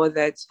and all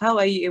that, how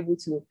are you able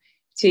to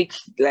take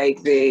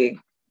like the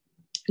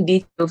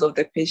details of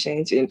the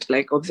patient and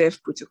like observe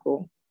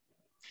protocol?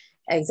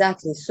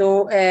 Exactly.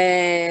 So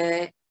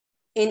in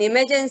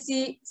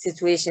emergency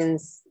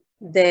situations,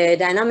 the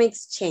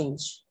dynamics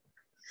change.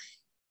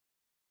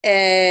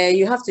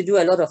 You have to do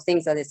a lot of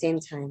things at the same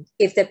time.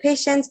 If the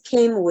patient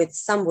came with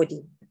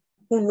somebody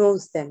who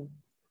knows them,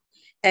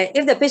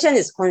 if the patient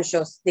is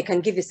conscious, they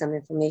can give you some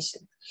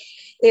information.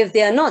 If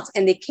they are not,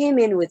 and they came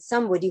in with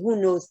somebody who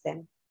knows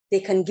them, they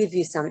can give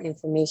you some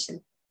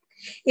information.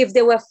 If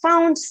they were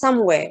found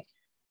somewhere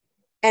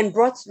and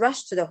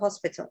rushed to the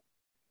hospital,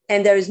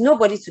 and there is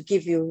nobody to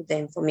give you the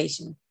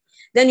information,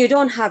 then you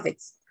don't have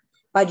it,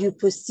 but you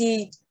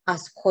proceed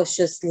as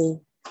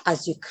cautiously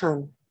as you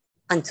can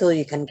until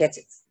you can get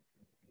it.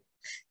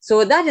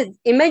 So that is,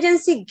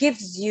 emergency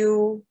gives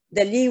you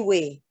the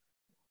leeway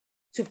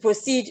to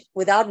proceed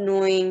without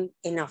knowing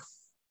enough.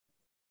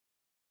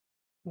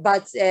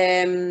 But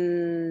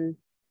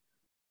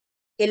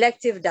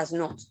elective does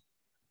not.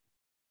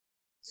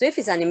 So if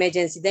it's an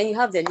emergency, then you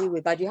have the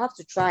leeway, but you have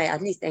to try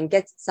at least and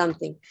get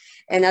something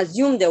and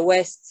assume the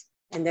worst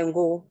and then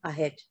go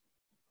ahead.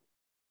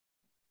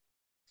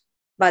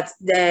 But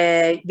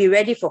be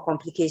ready for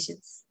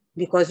complications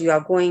because you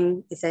are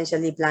going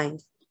essentially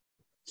blind.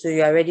 So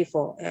you are ready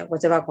for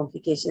whatever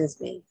complications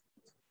may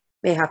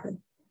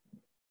happen.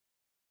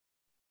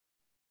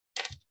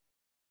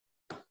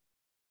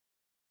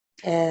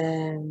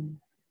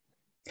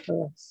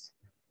 Yes.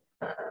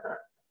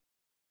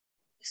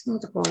 It's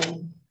not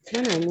going.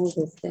 When I move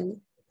it,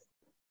 then.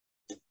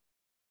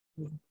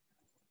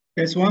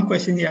 There's one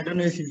question here. I don't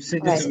know if you've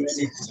said this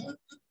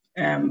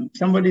already.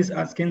 Somebody's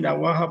asking that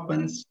what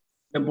happens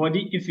the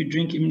body if you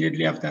drink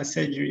immediately after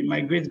surgery.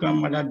 My great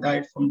grandmother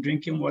died from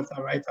drinking water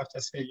right after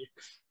surgery.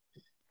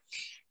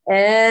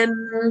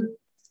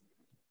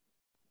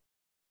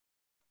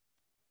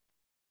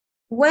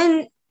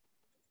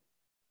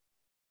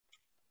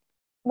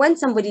 When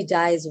somebody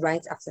dies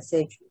right after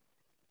surgery,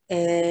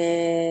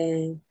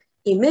 it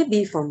may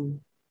be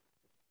from,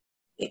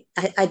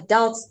 I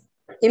doubt,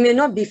 it may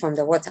not be from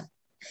the water.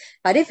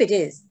 But if it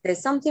is,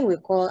 there's something we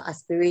call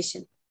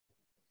aspiration.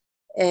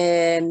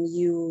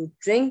 You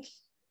drink,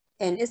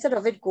 and instead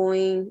of it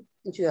going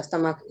into your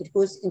stomach, it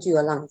goes into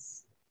your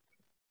lungs.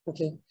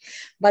 Okay.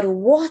 But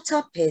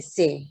water per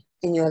se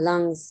in your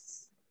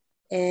lungs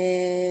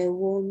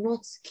will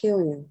not kill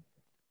you.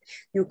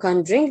 You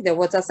can drink the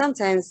water.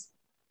 Sometimes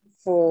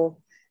for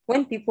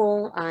when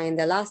people are in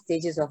the last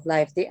stages of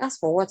life, they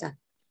ask for water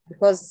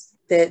because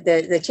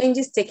the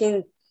changes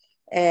taking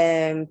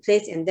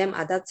place in them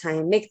at that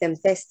time make them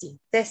thirsty.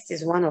 Thirst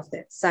is one of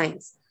the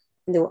signs.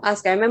 And they will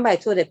ask, I remember I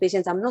told the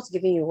patient, I'm not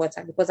giving you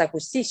water because I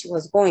could see she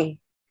was going.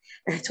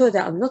 And I told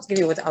her, I'm not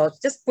giving you water. I was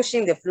just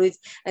pushing the fluids.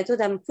 I told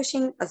her, I'm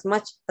pushing as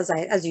much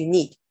as you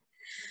need.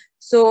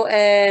 So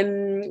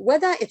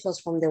whether it was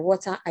from the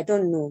water, I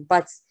don't know.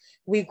 But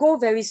we go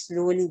very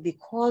slowly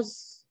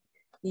because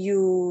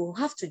you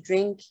have to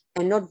drink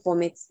and not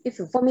vomit. If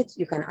you vomit,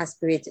 you can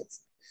aspirate it.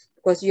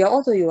 Because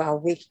although you are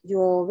awake,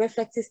 your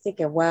reflexes take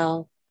a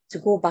while to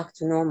go back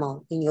to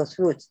normal in your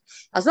throat.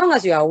 As long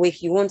as you are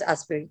awake, you won't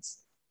aspirate.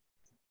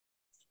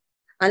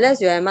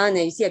 Unless you're a man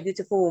and you see a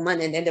beautiful woman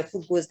and then the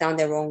food goes down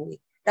the wrong way.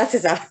 That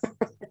is allowed.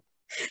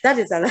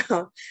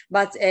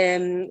 But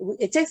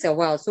it takes a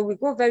while. So we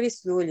go very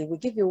slowly. We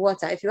give you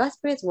water. If you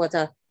aspirate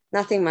water,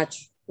 nothing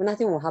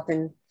will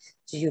happen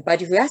to you.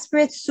 But if you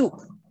aspirate soup,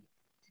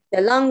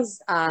 the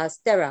lungs are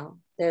sterile.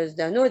 There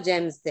are no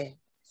germs there.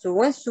 So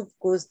when soup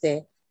goes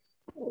there,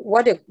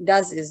 what it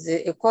does is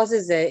it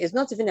causes it's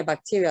not even a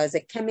bacteria, it's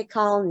a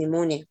chemical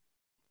pneumonia.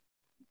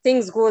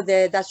 Things go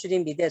there that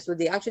shouldn't be there. So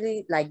they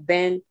actually like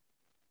burn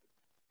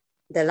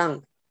the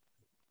lung.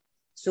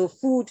 So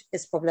food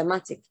is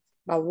problematic,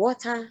 but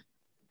water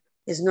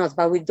is not.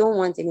 But we don't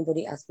want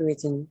anybody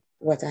aspirating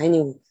water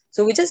anyway.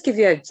 So we just give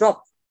you a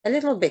drop, a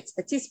little bit,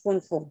 a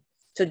teaspoonful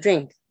to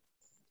drink,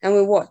 and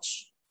we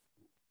watch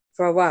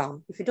for a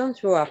while. If you don't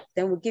throw up,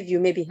 then we'll give you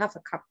maybe half a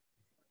cup.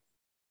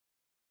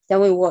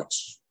 Then we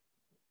watch.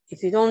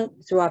 If you don't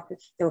throw up,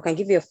 then we can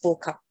give you a full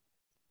cup.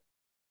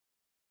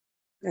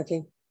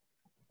 Okay.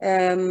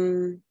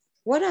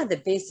 What are the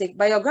basic,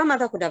 but your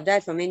grandmother could have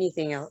died from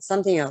anything else,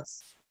 something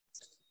else.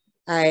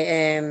 I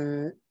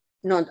am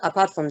not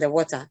apart from the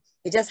water.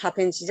 It just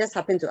happened, she just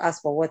happened to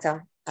ask for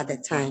water at the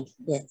time.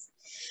 Yes.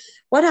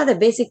 What are the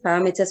basic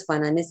parameters for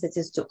an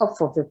anesthetist to opt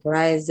for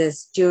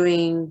vaporizers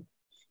during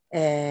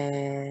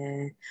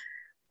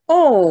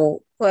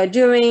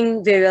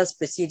during various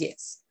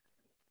procedures?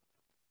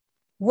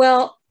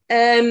 Well,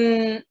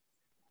 you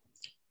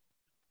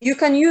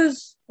can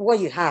use what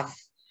you have.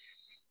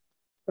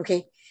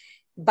 Okay.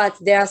 But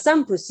there are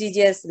some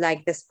procedures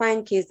like the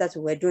spine case that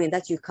we were doing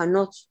that you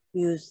cannot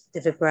use the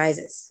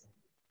vaporizers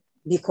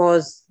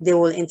because they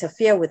will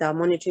interfere with our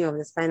monitoring of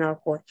the spinal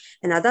cord.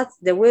 And that's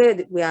the way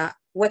that we are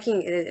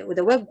working,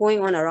 the work going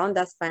on around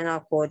that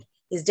spinal cord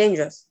is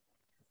dangerous.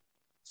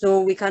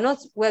 So we cannot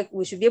work,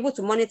 we should be able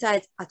to monitor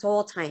it at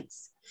all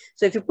times.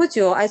 So if you put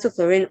your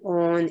isoflurane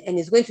on and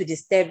it's going to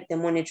disturb the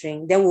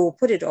monitoring, then we'll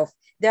put it off.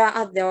 There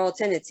are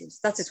alternatives.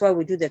 That is why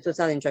we do the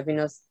total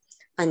intravenous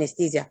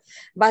anesthesia.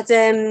 But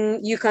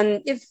you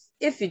can,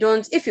 if you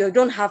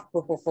don't have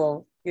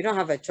propofol, you don't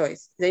have a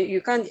choice. Then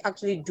you can't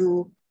actually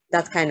do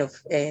that kind of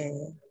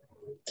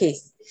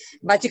case.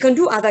 But you can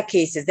do other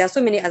cases. There are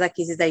so many other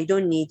cases that you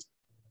don't need,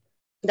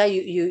 that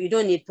you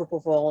don't need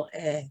propofol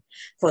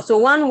for. So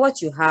one,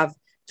 what you have,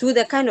 two,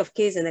 the kind of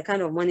case and the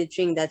kind of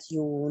monitoring that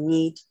you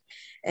need,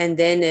 and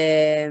then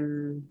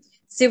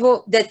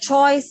the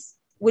choice.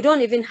 We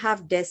don't even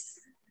have this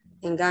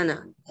in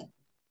Ghana,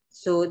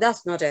 so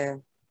that's not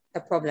a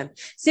problem.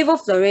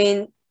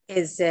 Sevoflurane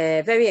is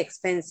very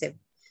expensive,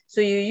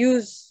 so we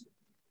use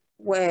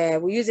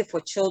it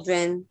for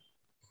children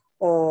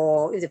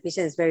or if the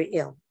patient is very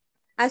ill.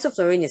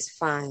 Isoflurane is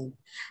fine.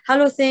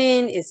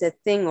 Halothane is a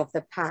thing of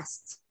the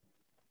past.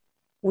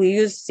 We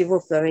use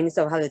sevoflurane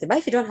instead of halothane. But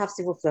if you don't have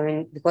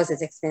sevoflurane because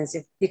it's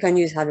expensive, you can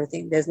use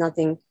halothane. There's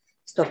nothing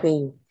stopping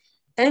you.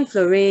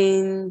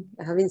 Enflurane,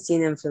 I haven't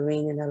seen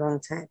enflurane in a long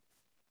time.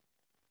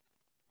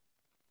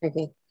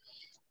 Okay.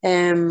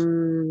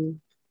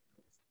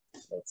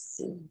 Let's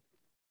see.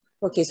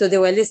 Okay, so they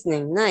were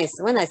listening. Nice.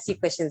 When I see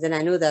questions, then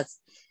I know that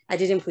I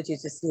didn't put you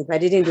to sleep. I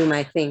didn't do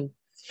my thing.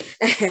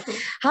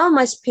 How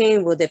much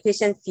pain will the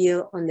patient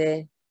feel on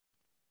the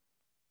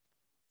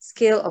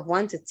scale of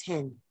 1 to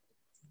 10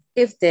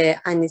 if the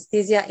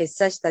anesthesia is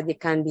such that they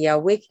can be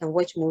awake and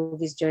watch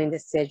movies during the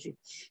surgery?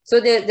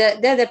 So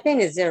the pain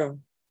is 0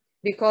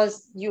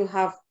 because you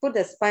have put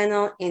the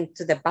spinal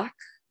into the back.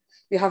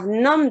 You have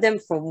numbed them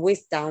from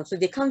waist down, so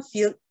they can't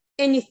feel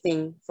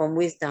anything from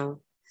waist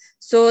down.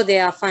 So they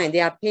are fine,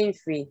 they are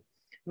pain-free,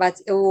 but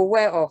it will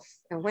wear off.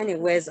 And when it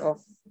wears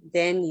off,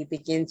 then you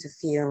begin to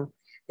feel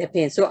the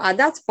pain. So at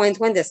that point,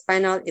 when the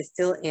spinal is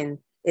still in,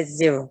 it's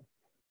 0.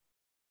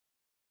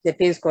 The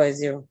pain score is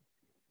 0.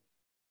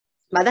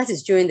 But that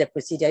is during the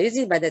procedure.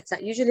 Usually by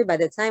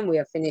the time we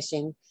are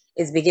finishing,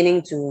 it's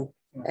beginning to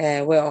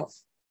wear off.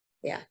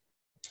 Yeah.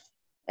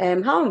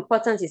 How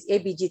important is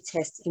ABG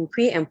test in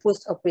pre and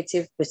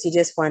post-operative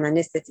procedures for an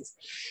anesthetist?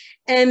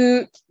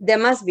 There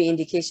must be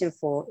indication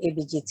for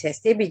ABG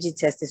test. ABG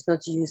test is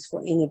not used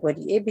for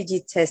anybody.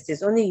 ABG test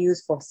is only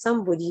used for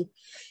somebody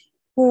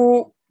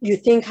who you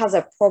think has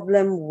a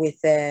problem with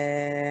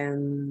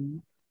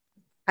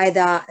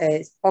either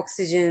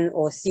oxygen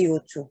or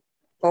CO2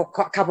 or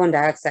carbon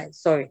dioxide,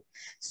 sorry.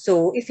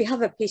 So if you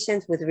have a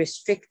patient with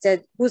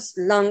restricted, whose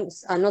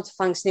lungs are not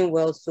functioning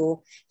well,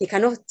 so he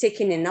cannot take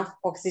in enough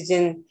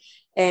oxygen,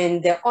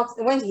 and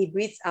when he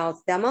breathes out,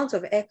 the amount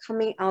of air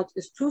coming out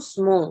is too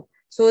small.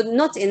 So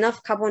not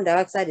enough carbon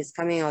dioxide is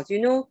coming out.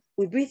 You know,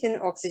 we breathe in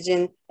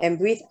oxygen and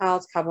breathe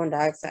out carbon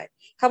dioxide.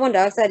 Carbon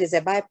dioxide is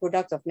a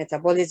byproduct of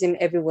metabolism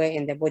everywhere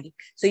in the body.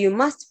 So you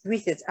must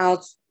breathe it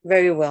out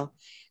very well.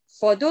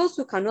 For those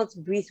who cannot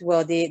breathe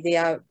well,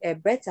 their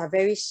breaths are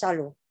very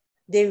shallow.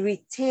 They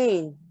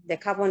retain the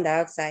carbon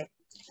dioxide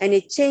and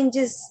it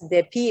changes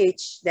the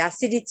pH, the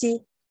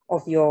acidity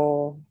of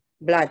your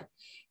blood.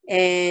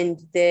 And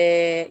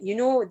there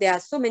are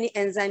so many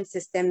enzyme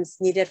systems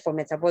needed for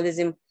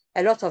metabolism,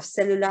 a lot of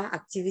cellular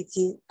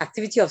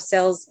activity of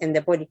cells in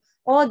the body.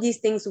 All these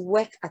things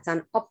work at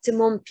an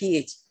optimum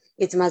pH.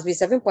 It must be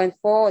 7.4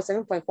 or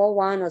 7.41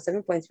 or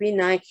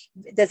 7.39.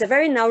 There's a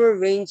very narrow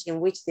range in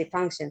which they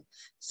function.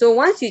 So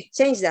once you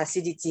change the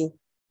acidity,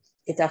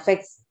 it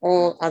affects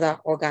all other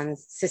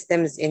organs,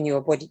 systems in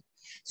your body.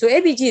 So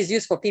ABG is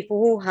used for people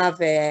who have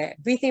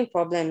breathing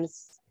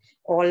problems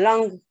or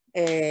lung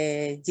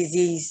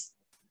disease,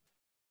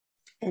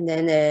 and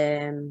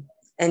then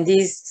and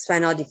these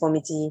spinal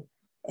deformity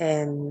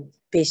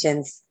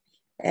patients.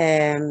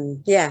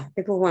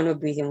 People who are not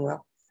breathing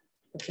well.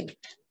 Okay.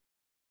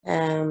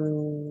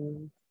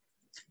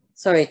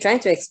 Sorry, trying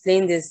to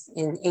explain this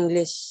in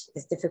English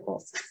is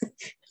difficult.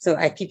 So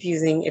I keep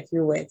using a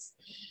few words.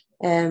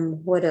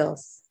 What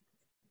else?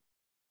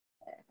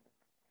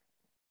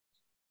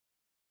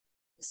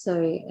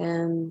 Sorry,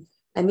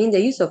 I mean the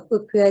use of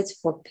opioids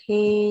for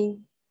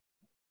pain.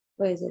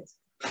 Where is it?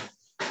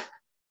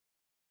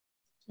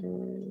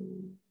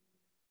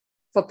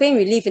 For pain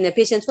relief in a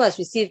patient who has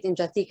received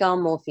intrathecal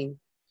morphine.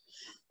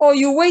 Or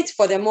you wait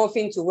for the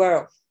morphine to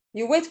wear off.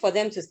 You wait for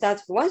them to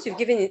start. Once you've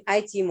given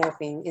IT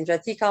morphine,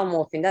 intrathecal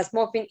morphine, that's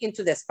morphine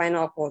into the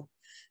spinal cord,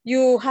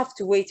 you have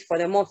to wait for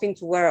the morphine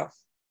to wear off.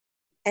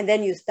 And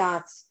then you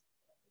start.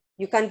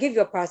 You can give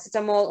your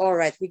paracetamol, all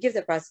right. We give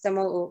the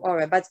paracetamol, all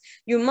right. But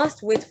you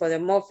must wait for the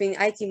morphine,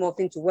 IT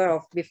morphine to wear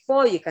off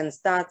before you can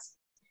start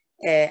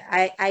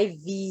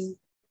IV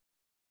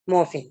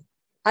morphine.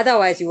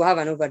 Otherwise, you will have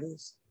an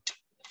overdose.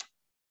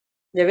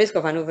 The risk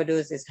of an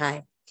overdose is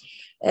high.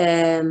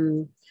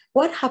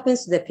 What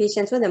happens to the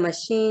patient when the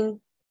machine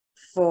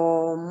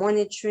for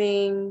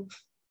monitoring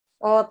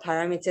all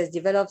parameters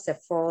develops a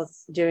fault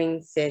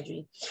during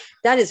surgery?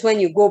 That is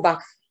when you go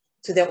back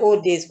to the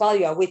old days while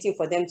you are waiting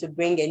for them to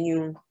bring a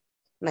new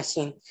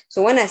machine.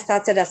 So when I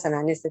started as an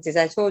anesthetist,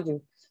 I told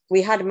you,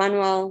 we had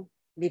manual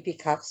BP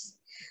cuffs.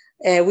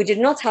 We did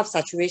not have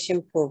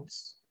saturation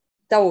probes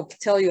that will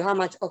tell you how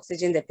much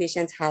oxygen the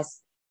patient has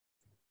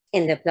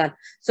in the blood.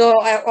 So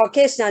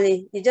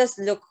occasionally, you just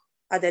look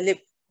at the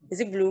lip. Is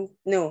it blue?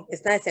 No,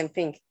 it's nice and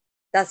pink.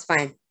 That's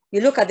fine.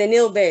 You look at the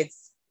nail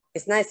beds.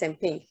 It's nice and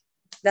pink.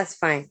 That's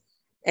fine.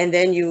 And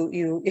then you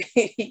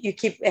you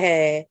keep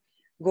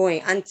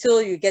going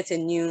until you get a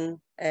new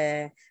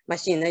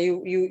machine. Now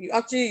you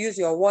actually use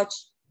your watch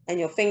and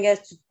your fingers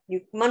to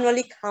you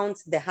manually count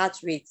the heart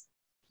rate,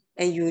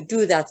 and you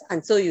do that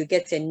until you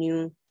get a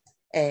new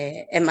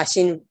a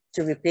machine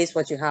to replace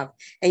what you have.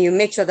 And you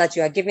make sure that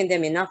you are giving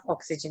them enough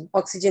oxygen.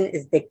 Oxygen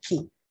is the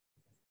key.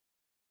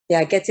 They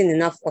are getting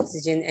enough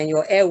oxygen and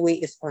your airway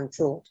is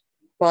controlled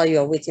while you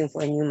are waiting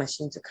for a new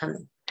machine to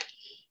come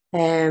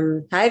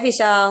in. Hi,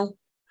 Vishal.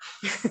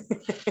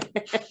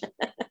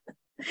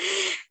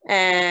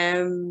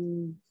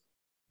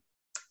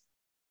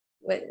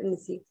 Wait, let me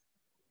see.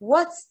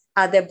 What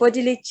are the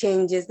bodily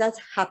changes that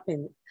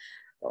happen?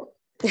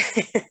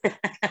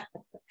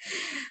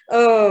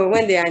 Oh,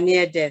 when they are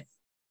near death.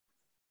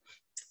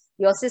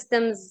 Your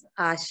systems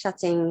are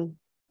shutting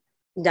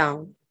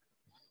down.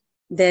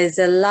 There's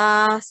a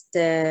last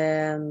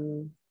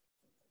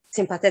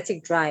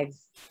sympathetic drive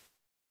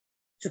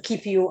to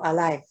keep you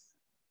alive.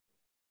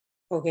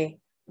 Okay.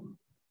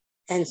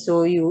 And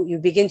so you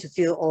begin to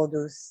feel all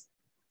those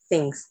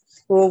things.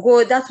 We'll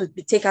go, that would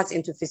take us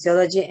into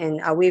physiology and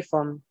away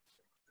from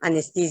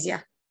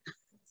anesthesia.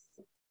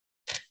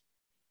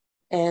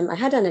 I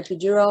had an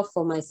epidural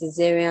for my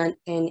cesarean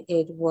and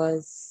it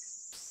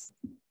was,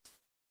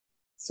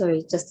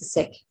 sorry, just a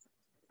sec.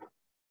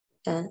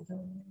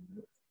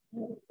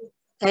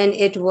 And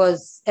it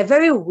was a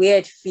very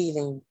weird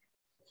feeling.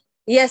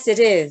 Yes, it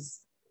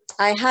is.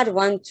 I had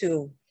one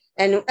too.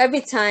 And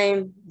every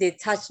time they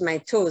touched my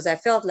toes, I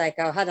felt like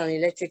I had an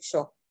electric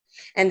shock.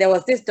 And there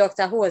was this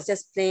doctor who was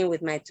just playing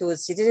with my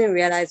toes. She didn't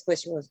realize what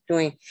she was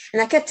doing.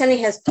 And I kept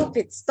telling her, stop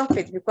it,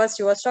 because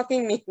she was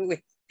shocking me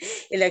with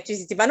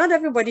electricity. But not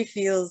everybody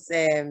feels,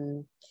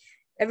 that.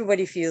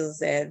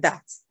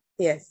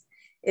 Yes,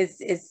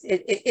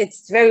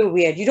 it's very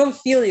weird. You don't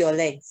feel your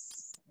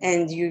legs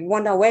and you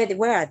wonder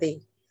where are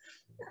they?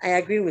 I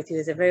agree with you.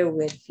 It's a very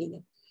weird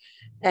feeling.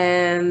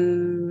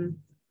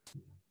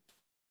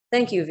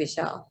 Thank you,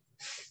 Vishal.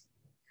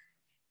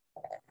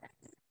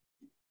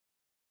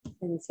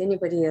 And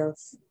anybody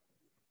else?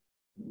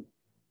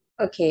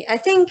 Okay, I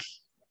think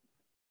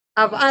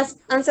I've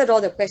answered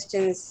all the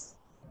questions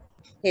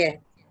here.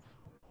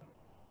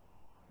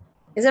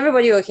 Is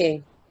everybody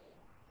okay?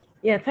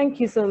 Yeah,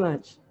 thank you so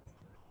much.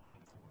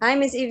 Hi,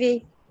 Miss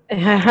Evie.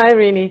 Hi,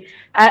 Irene.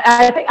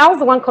 I think I was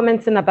the one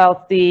commenting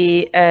about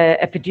the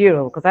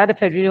epidural, because I had a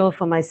epidural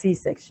for my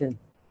C-section.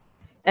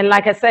 And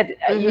like I said,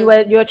 you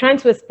were trying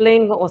to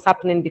explain what was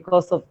happening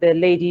because of the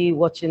lady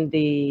watching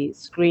the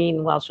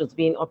screen while she was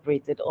being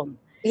operated on.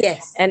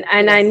 Yes. And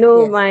yes, I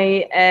know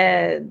my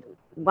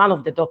one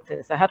of the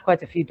doctors, I had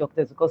quite a few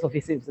doctors because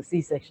obviously it was a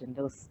C-section.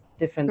 There was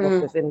different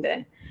doctors in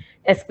there,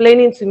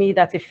 explaining to me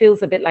that it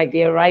feels a bit like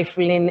they're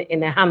rifling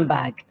in a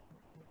handbag.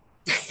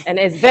 And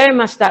it's very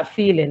much that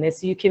feeling.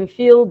 It's you can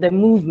feel the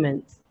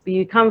movement, but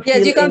you can't feel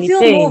any pain. Yes, you can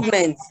feel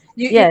movement.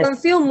 You can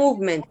feel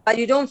movement, but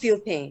you don't feel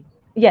pain.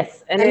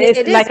 Yes, and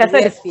it's like I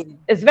said,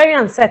 it's very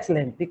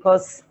unsettling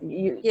because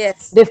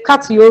they've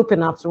cut you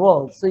open after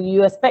all. So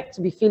you expect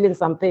to be feeling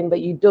something,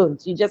 but you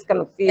don't. You just kind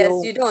of feel.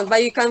 Yes, you don't,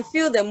 but you can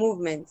feel the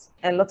movement.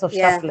 A lot of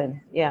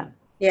shuffling. Yeah,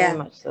 very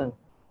much so.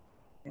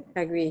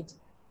 Agreed.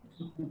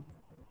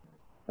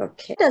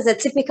 Okay. What does a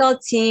typical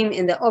team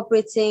in the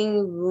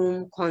operating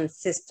room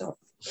consist of?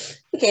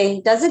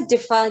 Okay, does it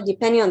differ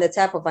depending on the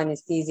type of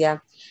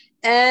anesthesia?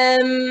 A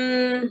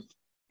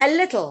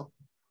little.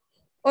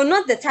 Or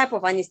not the type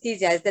of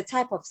anesthesia, it's the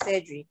type of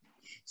surgery.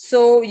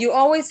 So you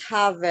always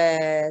have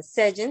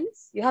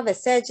surgeons. You have a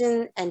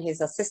surgeon and his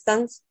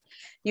assistants.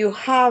 You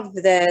have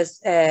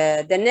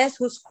the nurse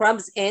who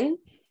scrubs in,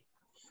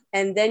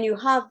 and then you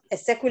have a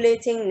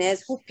circulating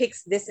nurse who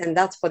picks this and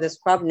that for the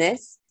scrub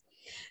nurse.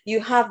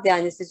 You have the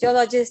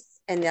anesthesiologist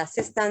and the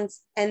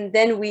assistants, and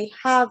then we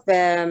have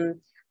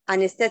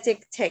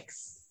anesthetic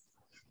techs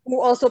who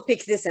also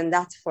pick this and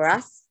that for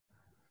us.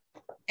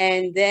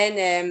 And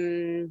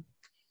then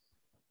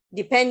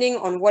depending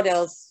on what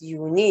else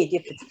you need,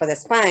 if it's for the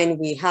spine,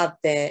 we have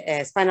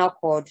the spinal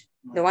cord,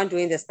 the one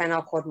doing the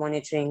spinal cord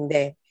monitoring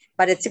there.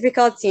 But a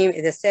typical team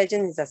is the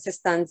surgeon, his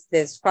assistants,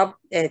 the scrub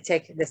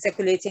tech, the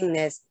circulating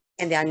nurse,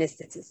 and the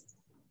anesthetist.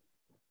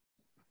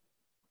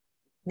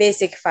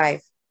 Basic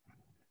 5.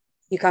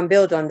 You can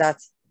build on that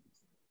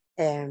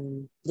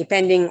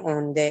depending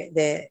on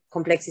the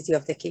complexity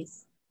of the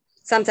case.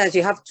 Sometimes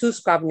you have 2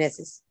 scrub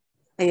nurses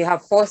and you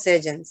have 4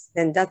 surgeons,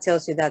 then that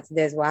tells you that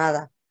there's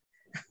wahala.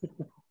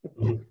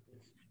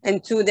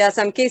 And 2, there are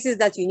some cases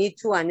that you need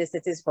 2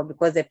 anesthetists for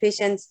because the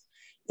patient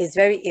is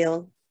very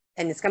ill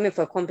and it's coming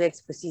for a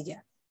complex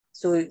procedure.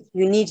 So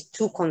you need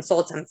 2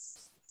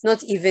 consultants,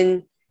 not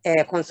even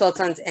a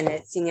consultant and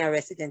a senior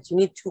resident. You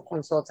need 2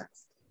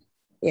 consultants.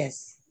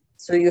 Yes.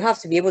 So you have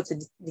to be able to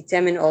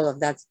determine all of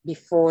that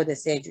before the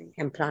surgery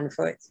and plan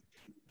for it.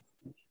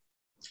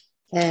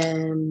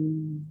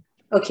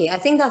 Okay, I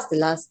think that's the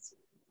last.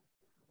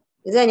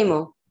 Is there any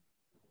more?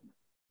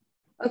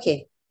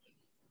 Okay.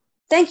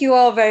 Thank you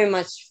all very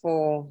much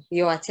for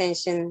your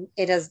attention.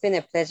 It has been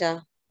a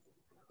pleasure.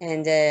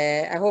 And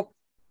I hope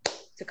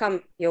to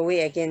come your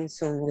way again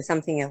soon with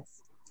something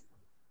else.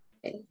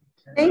 Okay.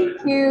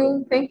 Thank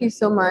you. Thank you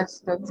so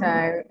much,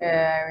 Dr.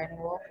 Irene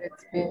Wulff.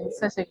 It's been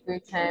such a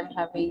great time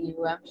having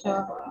you. I'm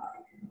sure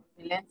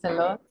we learned a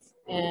lot,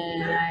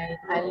 and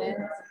I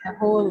learned a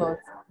whole lot.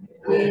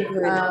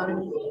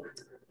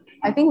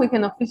 I think we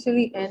can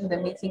officially end the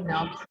meeting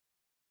now.